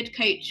be a good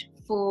coach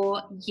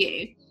for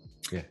you.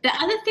 The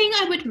other thing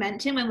I would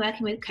mention when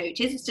working with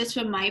coaches, is just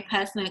from my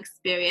personal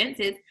experience,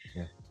 is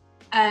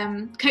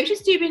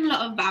coaches do bring a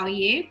lot of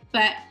value,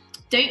 but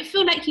don't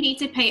feel like you need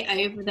to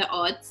pay over the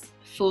odds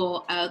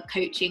for a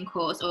coaching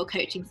course or a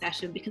coaching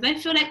session, because I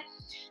feel like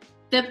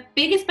the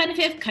biggest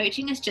benefit of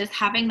coaching is just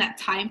having that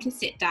time to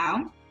sit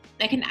down,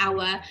 like an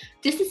hour,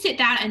 just to sit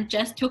down and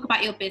just talk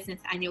about your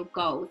business and your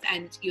goals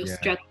and your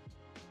struggles.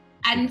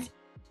 And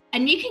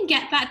you can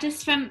get that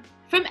just from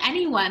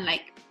anyone.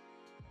 Like,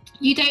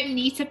 you don't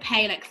need to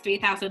pay like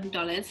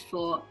 $3,000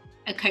 for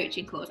a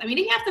coaching course. I mean,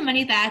 if you have the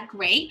money there,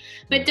 great,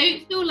 but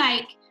don't feel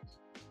like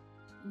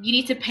you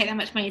need to pay that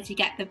much money to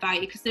get the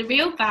value, because the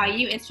real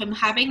value is from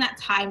having that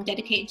time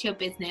dedicated to your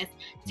business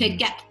to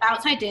get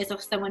bounce ideas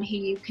off someone who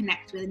you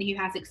connect with and who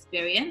has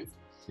experience.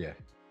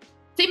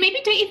 So maybe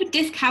don't even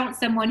discount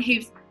someone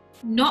who's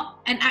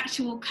not an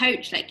actual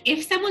coach. Like,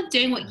 if someone's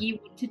doing what you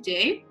want to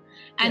do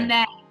and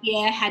they're a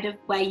year ahead of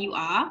where you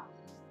are,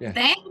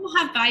 they will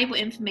have valuable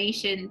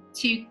information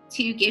to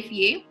give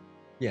you.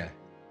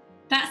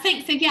 That's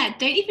it. So yeah,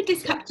 don't even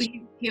discount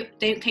people who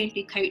don't claim to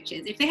be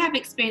coaches. If they have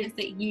experience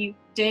that you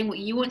doing what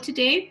you want to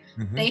do,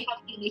 Mm-hmm. they have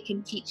something they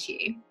can teach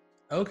you.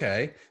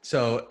 Okay.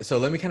 So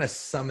let me kind of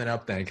sum it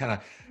up then. Kind of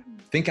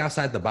think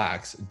outside the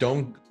box.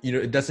 Don't,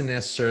 it doesn't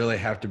necessarily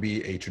have to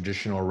be a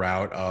traditional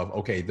route of,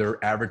 okay,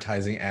 they're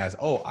advertising as,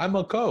 oh, I'm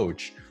a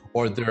coach,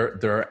 or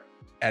they're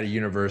at a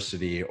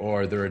university,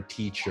 or they're a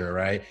teacher,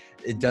 right?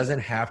 It doesn't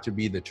have to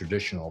be the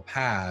traditional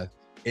path.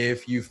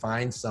 If you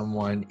find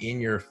someone in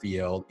your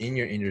field, in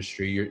your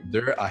industry,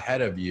 they're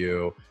ahead of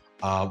you,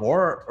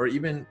 or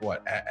even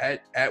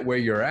at where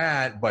you're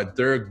at, but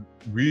they're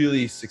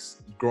really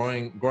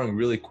growing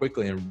really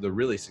quickly and they're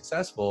really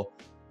successful.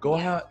 Go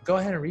ahead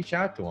and reach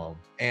out to them.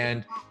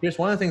 And here's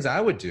one of the things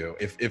I would do.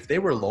 If they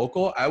were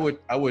local, I would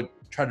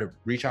try to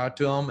reach out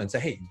to them and say,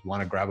 hey, you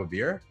want to grab a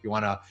beer? You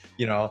want to,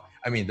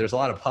 I mean, there's a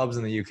lot of pubs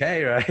in the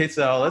UK, right?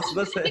 So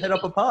let's hit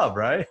up a pub,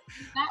 right?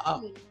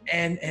 Exactly.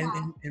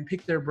 And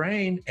pick their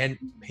brain and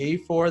pay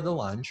for the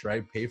lunch,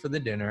 right? Pay for the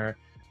dinner.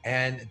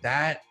 And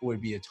that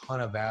would be a ton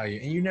of value.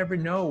 And you never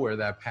know where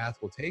that path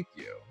will take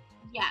you.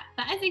 Yeah,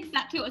 that is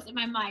exactly what's in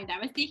my mind. I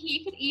was thinking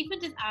you could even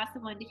just ask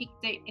someone if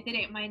they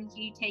don't mind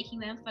you taking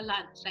them for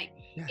lunch. Like,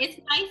 it's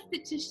nice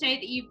to show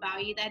that you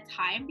value their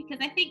time, because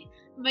I think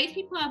most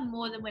people are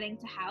more than willing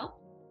to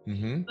help.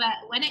 Mm-hmm.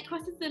 But when it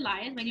crosses the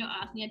line, when you're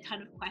asking a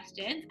ton of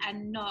questions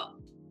and not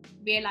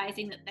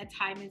realizing that their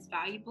time is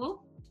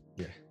valuable.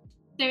 Yeah.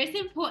 So it's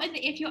important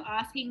that if you're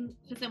asking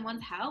for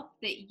someone's help,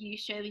 that you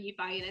show that you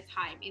value their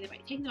time, either by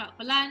taking them out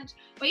for lunch,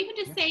 or even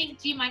just saying,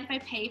 do you mind if I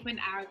pay for an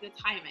hour of your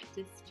time, like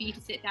just for you to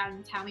sit down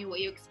and tell me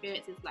what your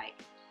experience is like?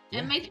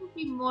 And most people would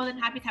be more than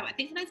happy to help. I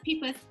think sometimes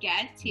people are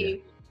scared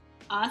to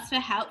ask for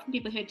help from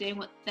people who are doing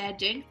what they're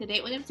doing, so they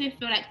don't want them to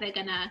feel like they're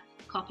gonna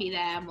copy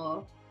them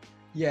or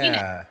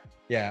Yeah.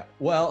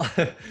 Well,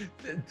 the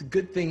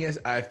good thing is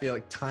I feel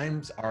like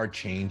times are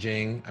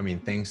changing. I mean,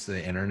 thanks to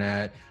the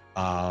internet.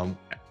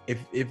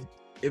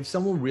 If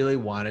someone really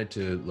wanted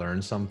to learn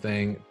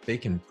something, they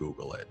can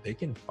Google it. They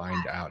can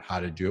find out how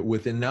to do it.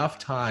 With enough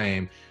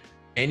time,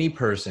 any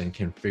person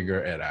can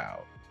figure it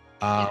out.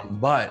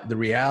 But the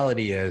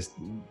reality is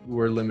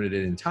we're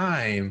limited in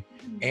time,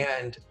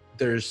 and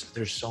there's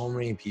so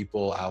many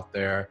people out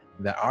there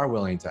that are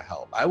willing to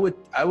help. I would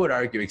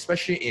argue,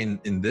 especially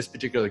in this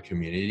particular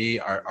community,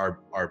 our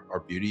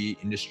beauty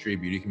industry,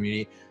 beauty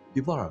community,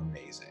 people are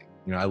amazing.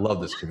 I love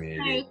this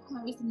community. So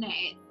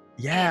close-knit.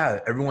 Yeah,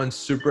 everyone's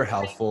super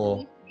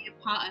helpful. Be a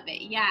part of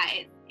it. Yeah,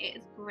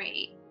 it's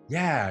great.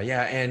 Yeah,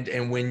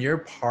 and when you're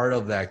part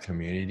of that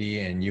community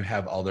and you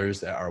have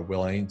others that are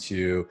willing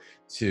to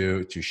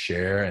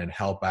share and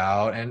help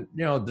out, and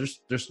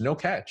there's no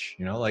catch.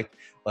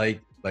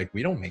 Like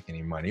we don't make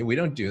any money. We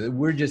don't do it.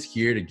 We're just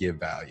here to give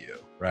value,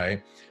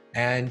 right?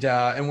 And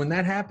when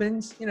that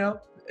happens,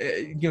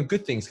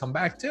 good things come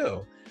back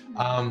too.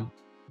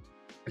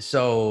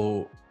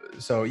 So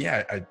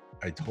yeah,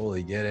 I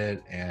totally get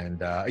it.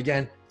 And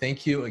again,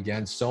 thank you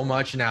again so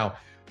much. Now,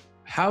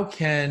 how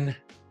can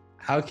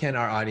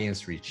our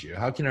audience reach you?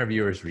 How can our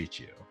viewers reach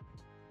you?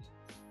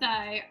 So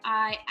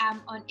I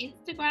am on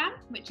Instagram,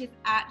 which is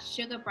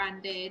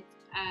 @sugarbranded.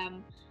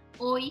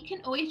 Or you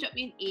can always drop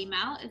me an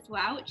email as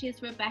well, which is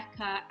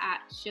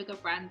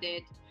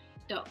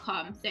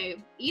rebecca@sugarbranded.com. So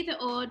either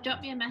or,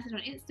 drop me a message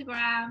on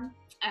Instagram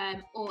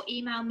or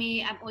email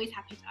me. I'm always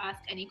happy to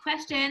ask any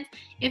questions.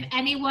 If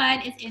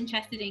anyone is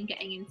interested in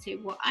getting into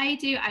what I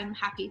do, I'm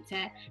happy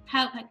to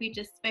help, like we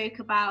just spoke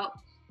about.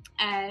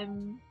 I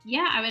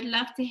would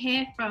love to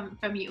hear from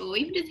you, or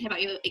even just hear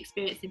about your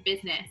experience in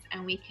business,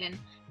 and we can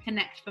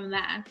connect from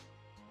there.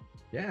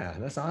 Yeah,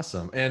 that's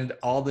awesome. And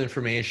all the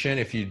information,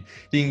 if you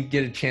didn't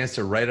get a chance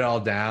to write it all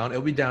down,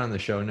 it'll be down in the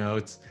show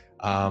notes.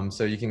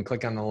 So you can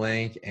click on the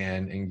link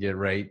and get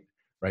right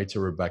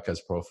to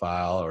Rebecca's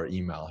profile or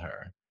email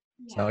her.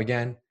 Yeah. So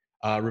again,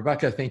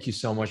 Rebecca, thank you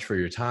so much for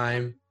your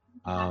time.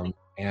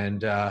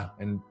 And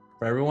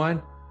for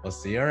everyone, we'll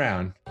see you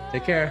around.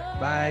 Take care.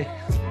 Bye.